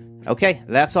 Okay,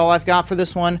 that's all I've got for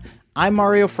this one. I'm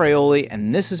Mario Fraioli,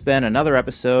 and this has been another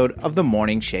episode of the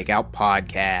Morning Shakeout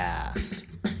Podcast.